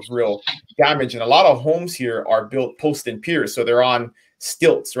type of real damage. And a lot of homes here are built post and piers. So they're on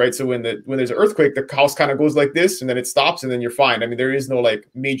stilts, right? So when there's an earthquake, the house kind of goes like this and then it stops and then you're fine. I mean, there is no like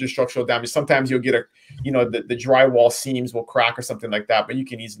major structural damage. Sometimes you'll get the drywall seams will crack or something like that, but you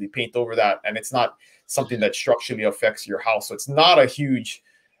can easily paint over that. And it's not something that structurally affects your house. So it's not a huge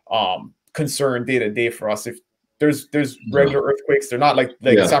concern day to day for us. If there's regular earthquakes, they're not like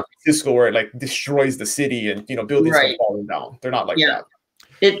San Francisco where it like destroys the city and, buildings are falling down. They're not like that.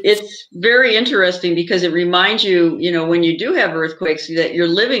 It's very interesting because it reminds you, when you do have earthquakes, that you're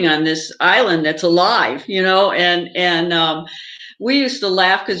living on this island that's alive, and we used to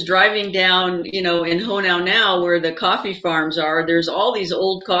laugh because driving down, in Honau now, where the coffee farms are, there's all these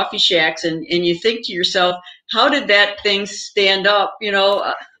old coffee shacks, and you think to yourself, how did that thing stand up,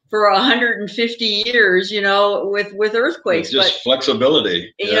 for 150 years, with earthquakes? Just flexibility.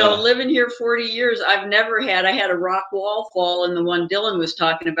 Living here 40 years, I had a rock wall fall in the one Dylan was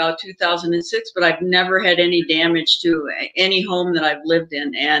talking about, 2006, but I've never had any damage to any home that I've lived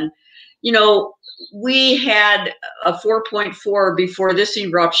in. And, we had a 4.4 before this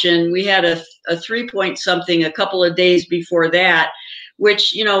eruption. We had a 3 point something a couple of days before that,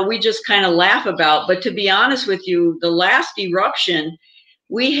 which, we just kind of laugh about. But to be honest with you, the last eruption,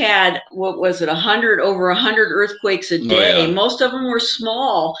 we had, what was it, over 100 earthquakes a day. Most of them were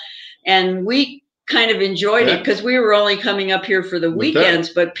small. And we kind of enjoyed it because we were only coming up here for the weekends,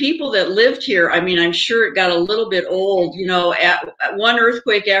 but people that lived here, I mean, I'm sure it got a little bit old, you know, at one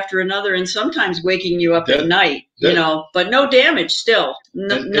earthquake after another, and sometimes waking you up at night, you know, but no damage still,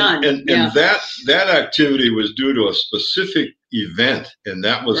 none. And that activity was due to a specific event, and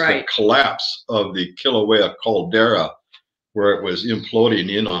that was the collapse of the Kilauea caldera, where it was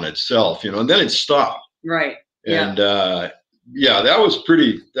imploding in on itself, you know, and then it stopped. Right. And yeah, that was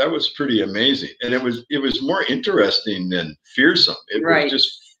pretty amazing, and it was more interesting than fearsome. It was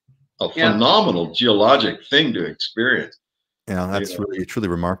just a phenomenal geologic thing to experience. Yeah, that's really truly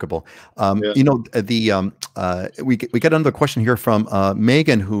remarkable. You know, we got another question here from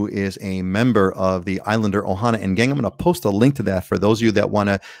Megan, who is a member of the Islander Ohana. And gang, I'm going to post a link to that for those of you that want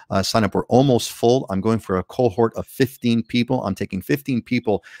to sign up. We're almost full. I'm going for a cohort of 15 people. I'm taking 15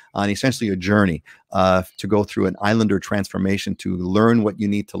 people on essentially a journey to go through an Islander transformation, to learn what you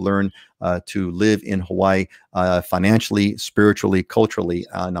need to learn to live in Hawaii financially, spiritually, culturally,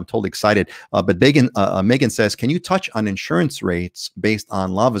 and I'm totally excited. But Megan says, can you touch on insurance rates based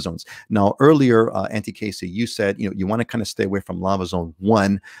on lava zones? Now, earlier, Auntie Casey, you said you want to kind of stay away from lava zone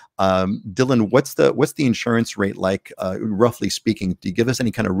 1. Dylan, what's the insurance rate like, roughly speaking? Do you give us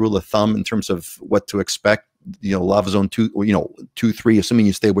any kind of rule of thumb in terms of what to expect? Lava zone 2, 2, 3, assuming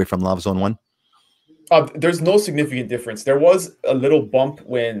you stay away from lava zone 1. There's no significant difference. There was a little bump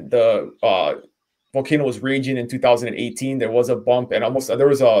when the volcano was raging in 2018. There was a bump, and there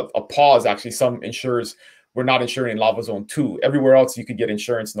was a pause. Actually, some insurers were not insuring in lava zone 2. Everywhere else, you could get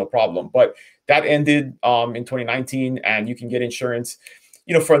insurance, no problem. But that ended in 2019, and you can get insurance.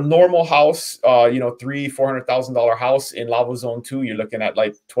 For a normal house, $300,000-$400,000 house in lava zone 2, you're looking at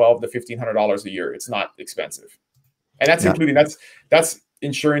like $1,200 to $1,500 a year. It's not expensive, and that's including that's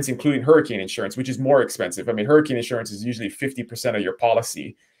insurance, including hurricane insurance, which is more expensive. I mean, hurricane insurance is usually 50% of your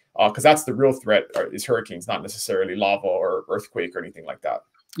policy, because that's the real threat is hurricanes, not necessarily lava or earthquake or anything like that.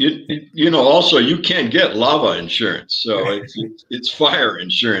 Also, you can't get lava insurance, so it's fire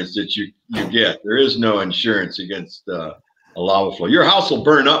insurance that you get. There is no insurance against a lava flow. Your house will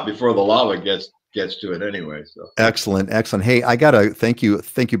burn up before the lava gets to it anyway. So excellent. Hey, I gotta thank you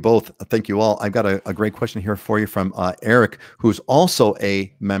both, thank you all. I've got a great question here for you from Eric, who's also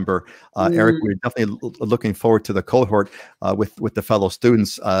a member. Eric, we're definitely looking forward to the cohort with the fellow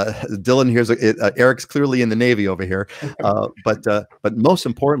students. Dylan, Eric's clearly in the Navy over here, but most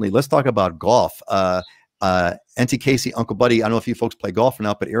importantly, let's talk about golf. Auntie Casey, Uncle Buddy, I don't know if you folks play golf or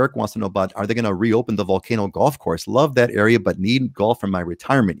not, but Eric wants to know about, are they going to reopen the volcano golf course? Love that area, but need golf from my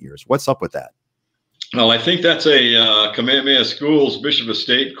retirement years. What's up with that? Well, I think that's a Kamehameha Schools Bishop of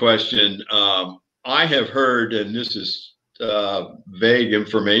State question. I have heard, and this is vague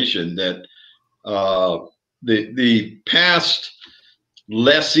information, that the past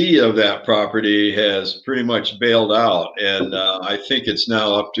lessee of that property has pretty much bailed out, and I think it's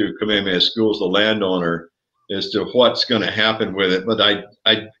now up to Kamehameha Schools, the landowner, as to what's going to happen with it. But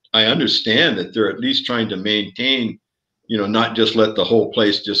I understand that they're at least trying to maintain, not just let the whole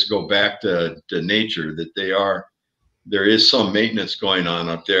place just go back to nature, that there is some maintenance going on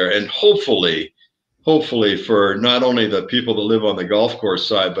up there. And hopefully for not only the people that live on the golf course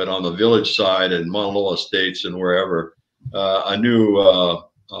side, but on the village side and Mauna Loa Estates and wherever, a new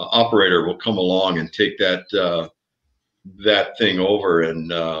operator will come along and take that thing over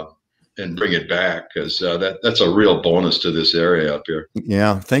and bring it back, because that's a real bonus to this area up here.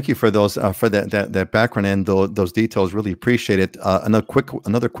 Yeah, thank you for those for that background and those details. Really appreciate it.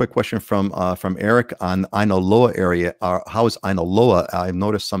 Another quick question from Eric on Aina Loa area. How is Aina Loa? I've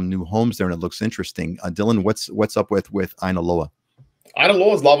noticed some new homes there, and it looks interesting. Dylan, what's up with Aina Loa? Aina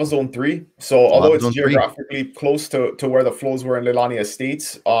Loa is lava zone 3. So although it's geographically close to where the flows were in Leilani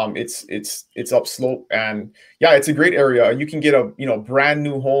Estates, it's upslope, and yeah, it's a great area. You can get a brand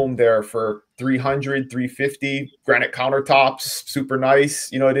new home there for $300, $350, granite countertops, super nice.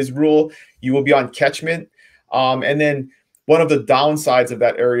 It is rural. You will be on catchment, and then one of the downsides of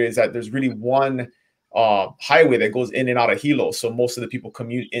that area is that there's really one highway that goes in and out of Hilo. So most of the people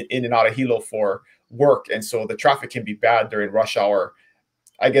commute in and out of Hilo for work, and so the traffic can be bad during rush hour.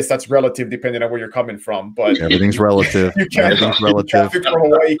 I guess that's relative depending on where you're coming from, but everything's relative. Everything's relative. Traffic for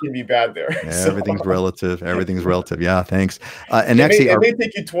Hawaii can be bad there. Everything's relative. Everything's relative. Yeah, thanks. And it may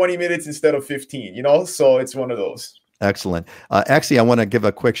take you 20 minutes instead of 15. So it's one of those. Excellent. Actually, I want to give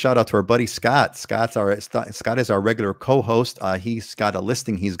a quick shout out to our buddy Scott. Scott is our regular co-host. He's got a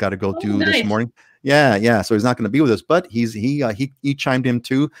listing he's got to go do this morning. Yeah. So he's not going to be with us, but he chimed in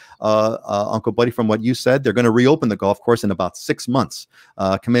too. Uncle Buddy, from what you said, they're going to reopen the golf course in about 6 months.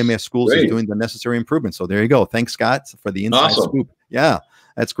 Kamehameha Schools is doing the necessary improvements. So there you go. Thanks, Scott, for the inside scoop. Yeah,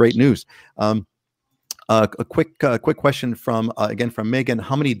 that's great news. A quick question from again from Megan.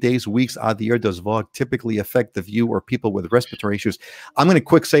 How many days, weeks out of the year does VOG typically affect the view or people with respiratory issues? I'm going to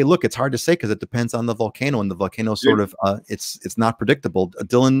quick say, look, it's hard to say because it depends on the volcano, and the volcano sort of it's not predictable.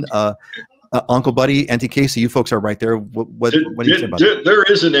 Dylan, Uncle Buddy, Auntie Casey, you folks are right there. What do you say about that? There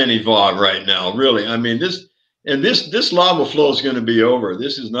isn't any VOG right now, really. I mean, this lava flow is going to be over.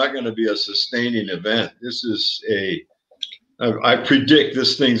 This is not going to be a sustaining event. This is I predict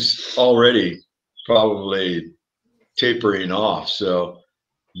this thing's already probably tapering off. So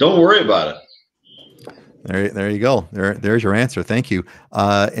don't worry about it. There you go. There's your answer. Thank you.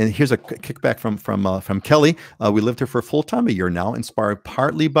 And here's a kickback from Kelly. We lived here for full time a year now, inspired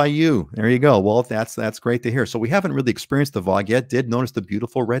partly by you. There you go. Well, that's great to hear. So we haven't really experienced the VOG yet. Did notice the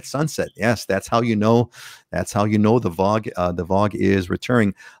beautiful red sunset. Yes, that's how you know. That's how you know the VOG is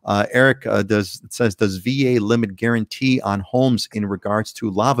returning. Eric says, does VA limit guarantee on homes in regards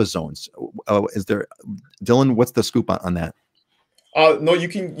to lava zones? Is there, Dylan? What's the scoop on that? No, you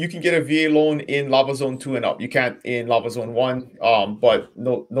can get a VA loan in lava zone 2 and up. You can't in lava zone 1. But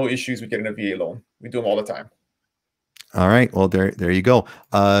no issues with getting a VA loan. We do them all the time. All right. Well, there you go.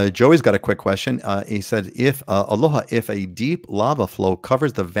 Joey's got a quick question. He said, Aloha, if a deep lava flow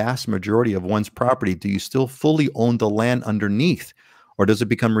covers the vast majority of one's property, do you still fully own the land underneath, or does it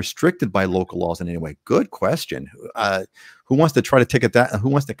become restricted by local laws in any way? Good question. Who wants to try to take it that? Who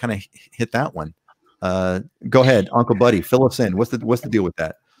wants to kind of hit that one? Go ahead, Uncle Buddy, fill us in. What's the deal with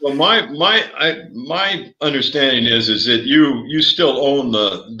that? Well, my understanding is that you still own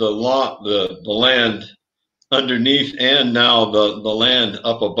the land underneath and now the land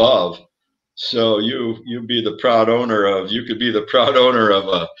up above. So you could be the proud owner of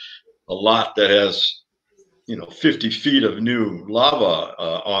a lot that has 50 feet of new lava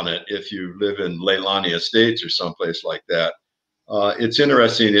on it if you live in Leilani Estates or someplace like that. It's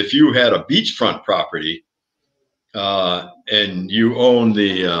interesting if you had a beachfront property and you own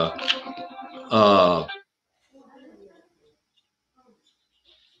if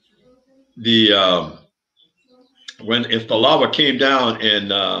the lava came down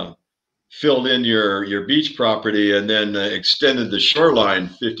and filled in your beach property and then extended the shoreline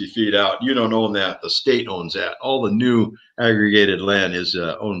 50 feet out, you don't own that. The state owns that. All the new aggregated land is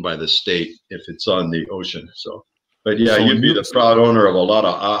owned by the state if it's on the ocean. So. But yeah, so you'd be the proud owner of a lot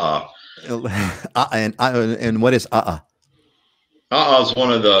of and what is is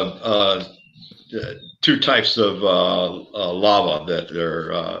one of the two types of lava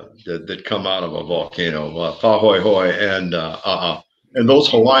that come out of a volcano, Pahoehoe and those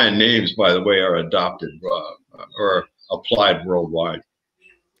Hawaiian names, by the way, are adopted or applied worldwide.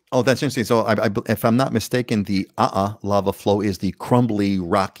 Oh, that's interesting. So, if I'm not mistaken, the lava flow is the crumbly,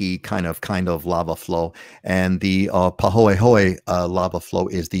 rocky kind of lava flow, and the Pahoehoe lava flow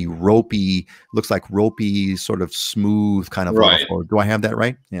is the ropey, looks like ropey, sort of smooth kind of lava flow. Do I have that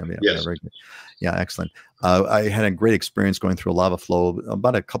right? Yeah, yes. Very good. Yeah, excellent. I had a great experience going through a lava flow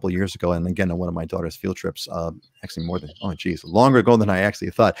about a couple of years ago, and again on one of my daughter's field trips. Actually, longer ago than I actually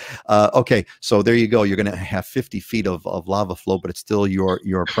thought. Okay, so there you go. You're going to have 50 feet of lava flow, but it's still your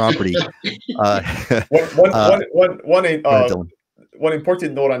property. One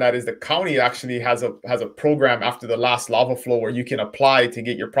important note on that is the county actually has a program after the last lava flow where you can apply to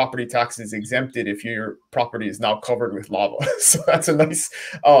get your property taxes exempted if your property is now covered with lava. So that's a nice,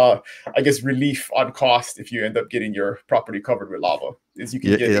 I guess, relief on cost if you end up getting your property covered with lava. Is you can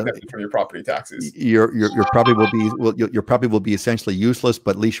get exempted from your property taxes. Your property will be essentially useless,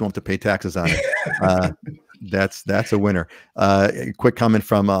 but at least you won't have to pay taxes on it. That's a winner. Quick comment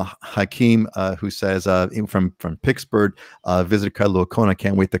from Hakeem, who says from Pittsburgh, visited Kilauea Kona,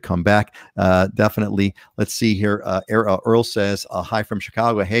 can't wait to come back. Definitely. Let's see here. Earl says hi from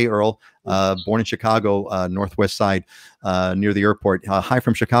Chicago. Hey Earl, born in Chicago, northwest side, near the airport. Hi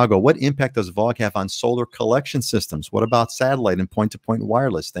from Chicago. What impact does VOG have on solar collection systems? What about satellite and point-to-point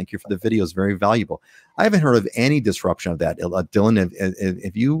wireless? Thank you for the videos, very valuable. I haven't heard of any disruption of that. Dylan,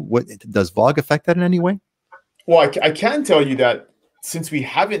 does VOG affect that in any way? Well, I can tell you that since we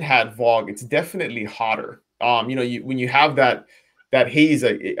haven't had VOG, it's definitely hotter. When you have that haze,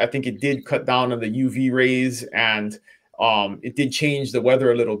 I think it did cut down on the UV rays, and it did change the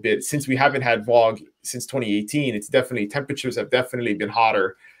weather a little bit. Since we haven't had VOG since 2018, temperatures have definitely been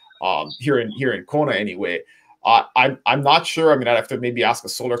hotter here in Kona anyway. I'm not sure. I mean, I'd have to maybe ask a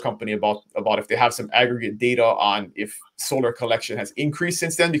solar company about if they have some aggregate data on if solar collection has increased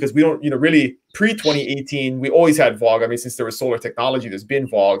since then, because we don't, really pre-2018, we always had VOG. I mean, since there was solar technology, there's been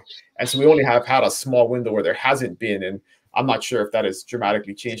VOG. And so we only have had a small window where there hasn't been. And I'm not sure if that has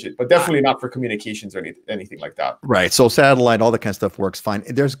dramatically changed it, but definitely not for communications or anything like that. Right. So satellite, all that kind of stuff works fine.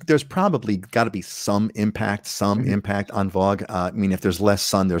 There's probably got to be some impact on VOG. I mean, if there's less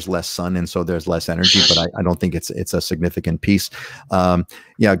sun, there's less sun, and so there's less energy. But I don't think it's a significant piece.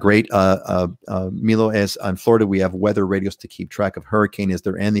 Yeah, great. Milo, as on Florida, we have weather radios to keep track of hurricane. Is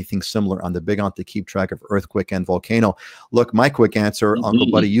there anything similar on the Big Island to keep track of earthquake and volcano? Look, my quick answer,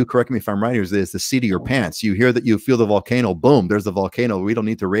 Uncle Buddy, you correct me if I'm right here, is the seat of your pants. You hear that, you feel the volcano, boom, there's the volcano. We don't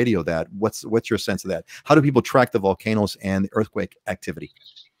need to radio that. What's your sense of that? How do people track the volcanoes and the earthquake activity?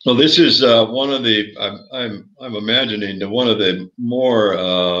 Well, this is one of the, I'm imagining one of the more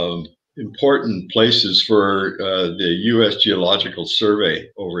important places for the U.S. Geological Survey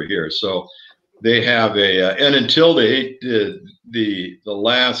over here. So they have and until the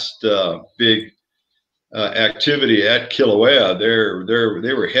last big activity at Kilauea,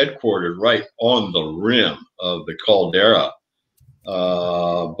 they were headquartered right on the rim of the caldera.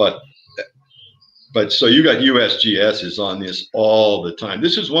 But so you got USGSs on this all the time.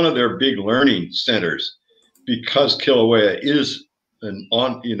 This is one of their big learning centers because Kilauea is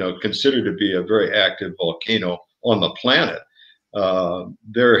considered to be a very active volcano on the planet.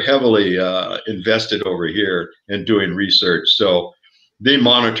 They're heavily invested over here in doing research. So they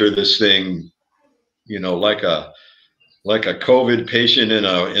monitor this thing, like a COVID patient in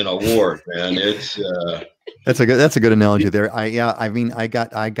a ward, man. It's that's a good analogy there. I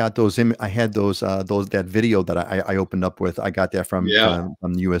got those. I had that video that I opened up with. I got that from the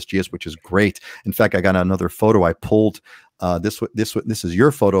USGS, which is great. In fact, I got another photo. I pulled this is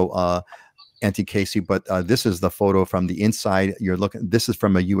your photo, Auntie Casey, but this is the photo from the inside. You're looking. This is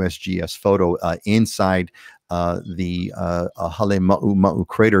from a USGS photo inside the Hale Ma'u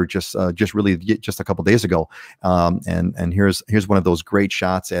crater just a couple days ago. And here's one of those great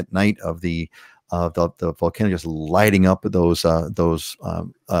shots at night of the volcano just lighting up that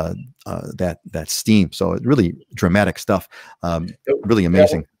steam. So it's really dramatic stuff. Really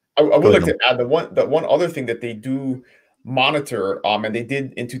amazing. I would like to add the one other thing that they do monitor, and they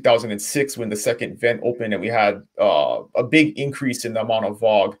did in 2006 when the second vent opened and we had a big increase in the amount of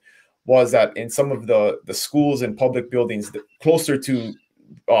VOG, was that in some of the schools and public buildings closer to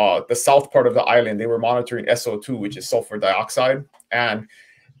the south part of the island, they were monitoring SO2, which is sulfur dioxide. And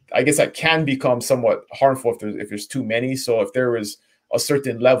I guess that can become somewhat harmful if there's too many. So if there was a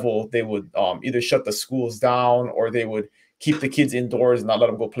certain level, they would either shut the schools down or they would keep the kids indoors and not let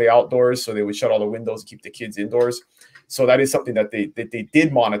them go play outdoors. So they would shut all the windows and keep the kids indoors. So that is something that they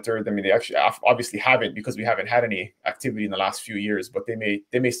did monitor. I mean, they actually obviously haven't, because we haven't had any activity in the last few years, but they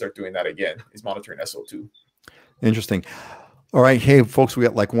may start doing that again, is monitoring SO2. Interesting. All right, hey folks, we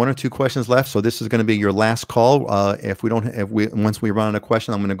got like 1 or 2 questions left, so this is going to be your last call. Once we run out of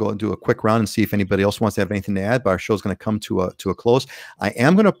question, I'm going to go and do a quick round and see if anybody else wants to have anything to add. But our show is going to come to a close. I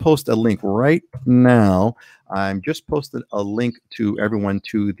am going to post a link right now. I'm just posted a link to everyone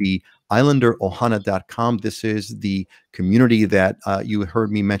to the islanderohana.com. This is the community that you heard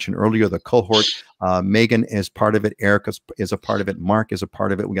me mention earlier, the cohort. Megan is part of it. Eric is a part of it. Mark is a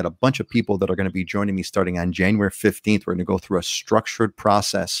part of it. We got a bunch of people that are going to be joining me starting on January 15th. We're going to go through a structured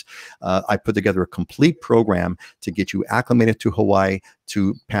process. I put together a complete program to get you acclimated to Hawaii,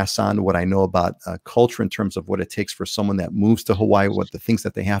 to pass on what I know about culture in terms of what it takes for someone that moves to Hawaii, what the things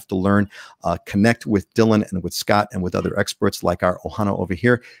that they have to learn, connect with Dylan and with Scott and with other experts like our Ohana over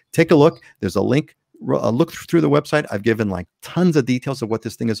here. Take a look. There's a link. Look through the website. I've given like tons of details of what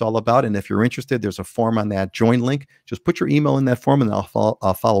this thing is all about. And if you're interested, there's a form on that join link. Just put your email in that form and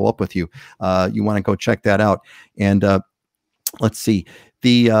I'll follow up with you. You want to go check that out. And let's see.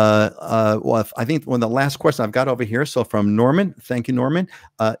 I think one of the last questions I've got over here, so from Norman, thank you, Norman,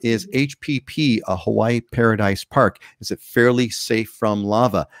 is HPP a Hawaii Paradise Park? Is it fairly safe from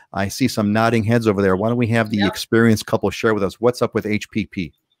lava? I see some nodding heads over there. Why don't we have the experienced couple share with us? What's up with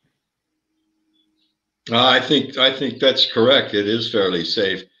HPP? I think that's correct. It is fairly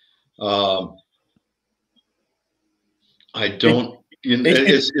safe. I don't.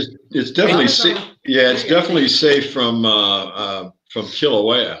 It's definitely safe. Yeah, it's definitely safe from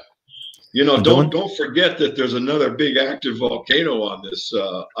Kilauea. Don't forget that there's another big active volcano on this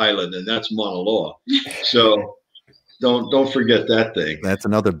island, and that's Mauna Loa. So don't forget that thing. That's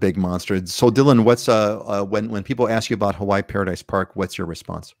another big monster. So Dylan, what's when people ask you about Hawaii Paradise Park, what's your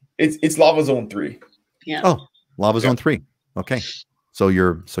response? It's lava zone 3. Yeah. Oh, lava zone 3. Okay. So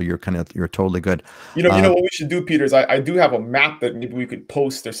you're totally good. You know what we should do, Peter, is I do have a map that maybe we could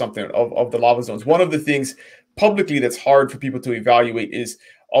post or something of the lava zones. One of the things publicly that's hard for people to evaluate is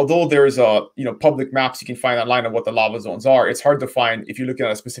although there's public maps you can find online of what the lava zones are, it's hard to find if you're looking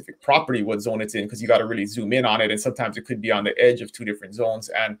at a specific property what zone it's in, because you got to really zoom in on it, and sometimes it could be on the edge of two different zones.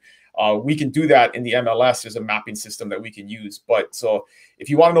 And we can do that in the MLS. There's a mapping system that we can use. But so if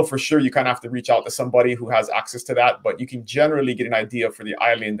you want to know for sure, you kind of have to reach out to somebody who has access to that. But you can generally get an idea for the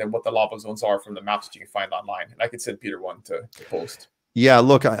island and what the lava zones are from the maps that you can find online. And I can send Peter one to post. Yeah,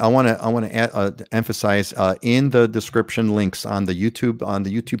 look, I want to emphasize in the description links on the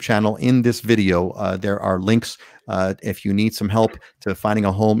YouTube channel in this video, there are links. If you need some help to finding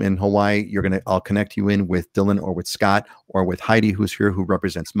a home in Hawaii, I'll connect you in with Dylan or with Scott or with Heidi, who's here, who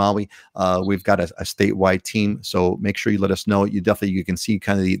represents Maui. We've got a statewide team, so make sure you let us know. You can see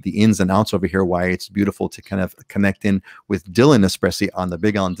kind of the ins and outs over here, why it's beautiful to kind of connect in with Dylan, especially on the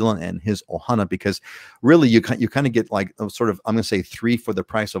Big Island, Dylan and his ohana, because really you kind of get like sort of, I'm going to say 3 for the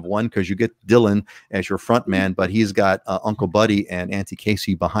price of 1, because you get Dylan as your front man, but he's got Uncle Buddy and Auntie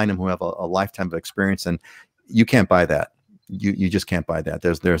Casey behind him, who have a lifetime of experience, and you can't buy that. You just can't buy that.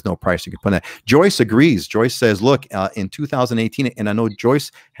 There's no price you can put on that. Joyce agrees. Joyce says, look, in 2018, and I know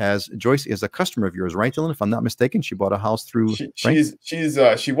Joyce is a customer of yours, right, Dylan? If I'm not mistaken, she bought a house through.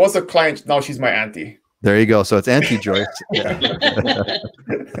 She was a client. Now she's my auntie. There you go. So it's Auntie Joyce.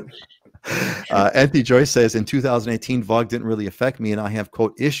 Auntie Joyce says, in 2018, VOG didn't really affect me, and I have,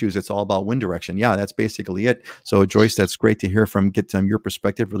 quote, issues. It's all about wind direction. Yeah, that's basically it. So Joyce, that's great to hear get your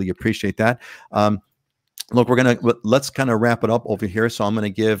perspective. Really appreciate that. Look, let's kind of wrap it up over here. So I'm going to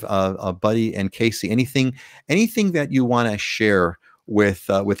give Buddy and Casey anything that you want to share with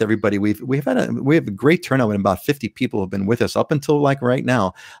everybody. We have a great turnout, and about 50 people have been with us up until like right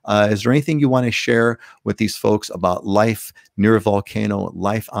now. Is there anything you want to share with these folks about life near a volcano,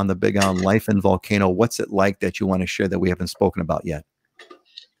 life on the Big Island, life in volcano? What's it like that you want to share that we haven't spoken about yet?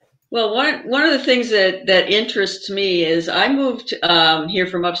 Well, one of the things that interests me is I moved here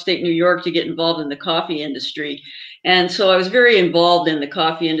from upstate New York to get involved in the coffee industry. And so I was very involved in the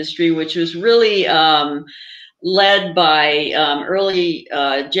coffee industry, which was really led by early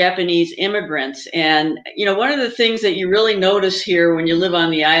Japanese immigrants. And, one of the things that you really notice here when you live on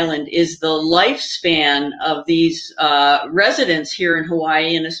the island is the lifespan of these residents here in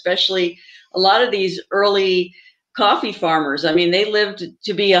Hawaii, and especially a lot of these early coffee farmers. I mean, they lived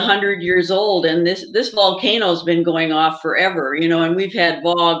to be 100 years old, and this volcano's been going off forever, and we've had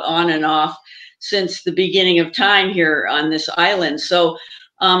VOG on and off since the beginning of time here on this island. So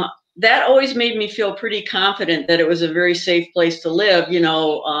that always made me feel pretty confident that it was a very safe place to live.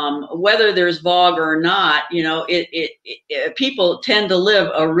 Whether there's VOG or not, people tend to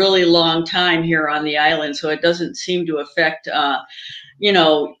live a really long time here on the island, so it doesn't seem to affect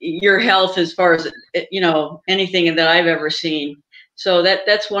your health as far as, anything that I've ever seen. So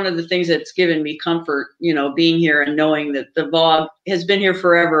that's one of the things that's given me comfort, being here and knowing that the VOG has been here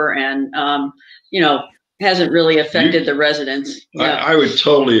forever and, hasn't really affected the residents. Yeah. I would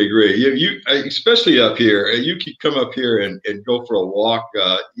totally agree. You especially up here, you can come up here and go for a walk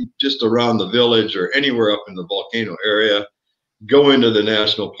just around the village or anywhere up in the volcano area, go into the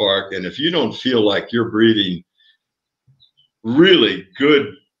national park. And if you don't feel like you're breathing really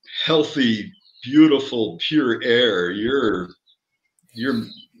good, healthy, beautiful, pure air, you've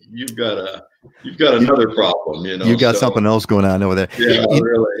got another problem, You've got something else going on over there. Yeah,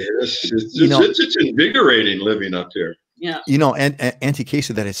 really. It's invigorating living up here. Yeah. And Auntie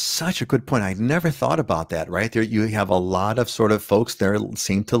Casey, that is such a good point. I never thought about that, right? There you have a lot of sort of folks there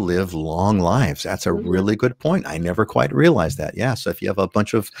seem to live long lives. That's a really good point. I never quite realized that. Yeah. So if you have a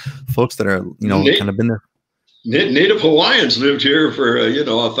bunch of folks that are, kind of been there. Native Hawaiians lived here for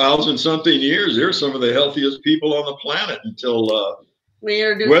 1,000-something years. They're some of the healthiest people on the planet until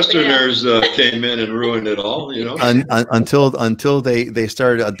Westerners came in and ruined it all. Until they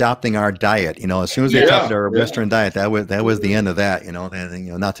started adopting our diet. As soon as they adopted our Western diet, that was the end of that.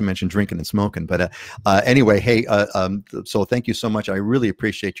 Not to mention drinking and smoking. But anyway, hey, so thank you so much. I really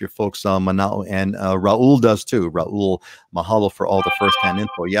appreciate your folks, Manao, and Raul does too. Raul, mahalo for all the firsthand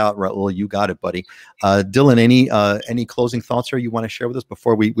info. Yeah, Raul, you got it, buddy. Dylan, any closing thoughts here you want to share with us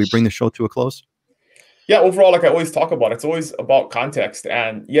before we bring the show to a close? Yeah, overall, like I always talk about, it's always about context.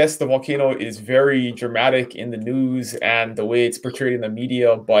 And yes, the volcano is very dramatic in the news and the way it's portrayed in the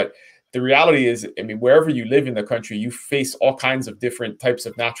media. But the reality is, wherever you live in the country, you face all kinds of different types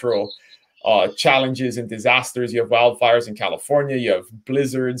of natural challenges and disasters. You have wildfires in California. You have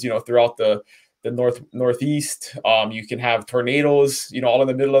blizzards, throughout the northeast. You can have tornadoes, all in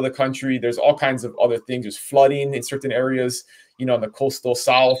the middle of the country. There's all kinds of other things. There's flooding in certain areas, in the coastal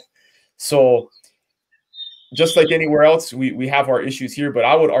south. So just like anywhere else, we have our issues here, but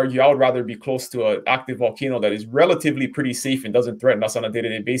I would argue I would rather be close to an active volcano that is relatively pretty safe and doesn't threaten us on a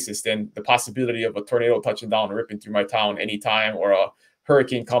day-to-day basis than the possibility of a tornado touching down and ripping through my town anytime, or a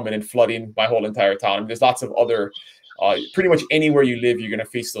hurricane coming and flooding my whole entire town. I mean, there's lots of other, pretty much anywhere you live, you're going to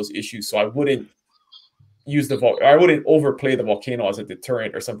face those issues. So I wouldn't I wouldn't overplay the volcano as a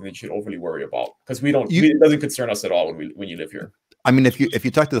deterrent or something that you should overly worry about, because it doesn't concern us at all when you live here. I mean, if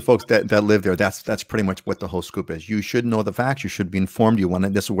you talk to the folks that live there, that's pretty much what the whole scoop is. You should know the facts. You should be informed.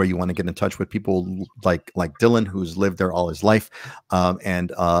 This is where you want to get in touch with people like Dylan, who's lived there all his life,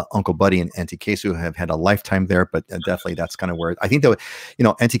 and Uncle Buddy and Auntie Casey, who have had a lifetime there. But definitely, that's kind of where I think that,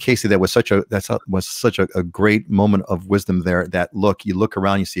 Auntie Casey, that was such a great moment of wisdom there. That you look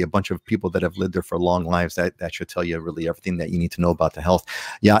around, you see a bunch of people that have lived there for long lives. That should tell you really everything that you need to know about the health.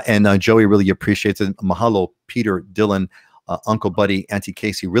 Yeah, and Joey really appreciates it. Mahalo, Peter, Dylan. Uncle Buddy, Auntie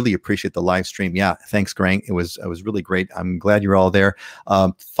Casey, really appreciate the live stream. Yeah, thanks, Grang. It was really great. I'm glad you're all there.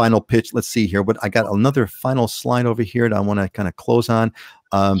 Final pitch. Let's see here. But I got another final slide over here that I want to kind of close on.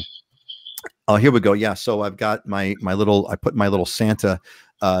 Oh, here we go. Yeah. So I've got my little. I put my little Santa.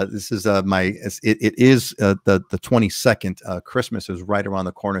 This is it is the 22nd. Christmas is right around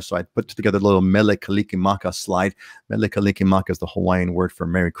the corner, so I put together a little Mele Kalikimaka slide. Mele Kalikimaka is the Hawaiian word for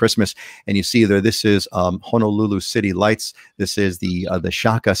Merry Christmas, and you see there. This is Honolulu City Lights. This is the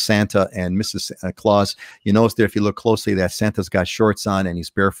Shaka Santa and Mrs. Claus. You notice there, if you look closely, that Santa's got shorts on and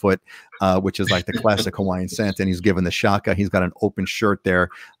he's barefoot, which is like the classic Hawaiian Santa, and he's given the shaka. He's got an open shirt there,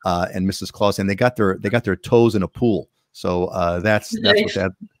 and Mrs. Claus, and they got their toes in a pool. So that's nice. what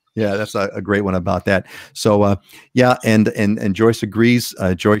that. Yeah, that's a great one about that. So yeah, and Joyce agrees.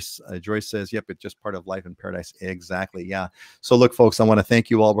 Joyce says, "Yep, it's just part of life in paradise." Exactly. Yeah. So look, folks, I want to thank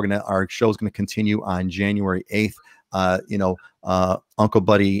you all. Our show's gonna continue on January 8th. Uncle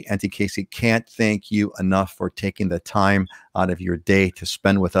Buddy, Auntie Casey, can't thank you enough for taking the time out of your day to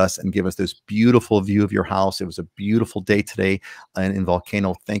spend with us and give us this beautiful view of your house. It was a beautiful day today in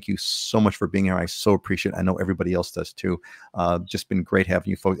Volcano. Thank you so much for being here. I so appreciate it. I know everybody else does too. Just been great having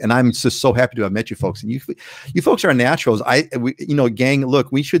you folks. And I'm just so happy to have met you folks. And you folks are naturals. Gang,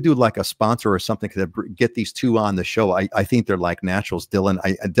 look, we should do like a sponsor or something to get these two on the show. I think they're like naturals. Dylan,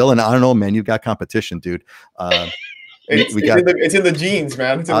 I don't know, man, you've got competition, dude. It's in the genes,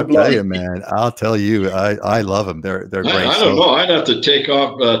 man. I'll tell you, man. I'll tell you. I love them. They're great. I don't know. I'd have to take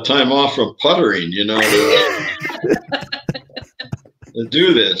time off from puttering, to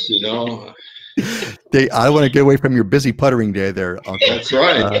do this, I want to get away from your busy puttering day there, Uncle. That's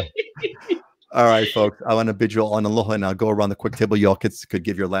right. All right, folks. I want to bid you all on aloha, and I'll go around the quick table. Y'all could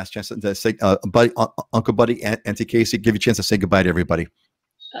give your last chance to say, Uncle Buddy, Auntie Casey, give you a chance to say goodbye to everybody.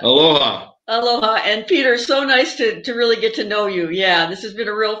 Aloha. Aloha. And Peter, so nice to really get to know you. Yeah, this has been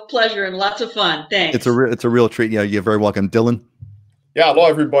a real pleasure and lots of fun. Thanks. It's a real treat. Yeah, you're very welcome. Dylan? Yeah, aloha,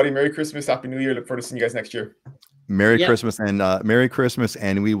 everybody. Merry Christmas. Happy New Year. Look forward to seeing you guys next year. Merry Christmas,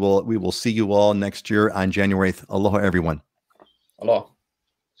 and we will see you all next year on January 8th. Aloha, everyone. Aloha.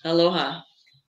 Aloha.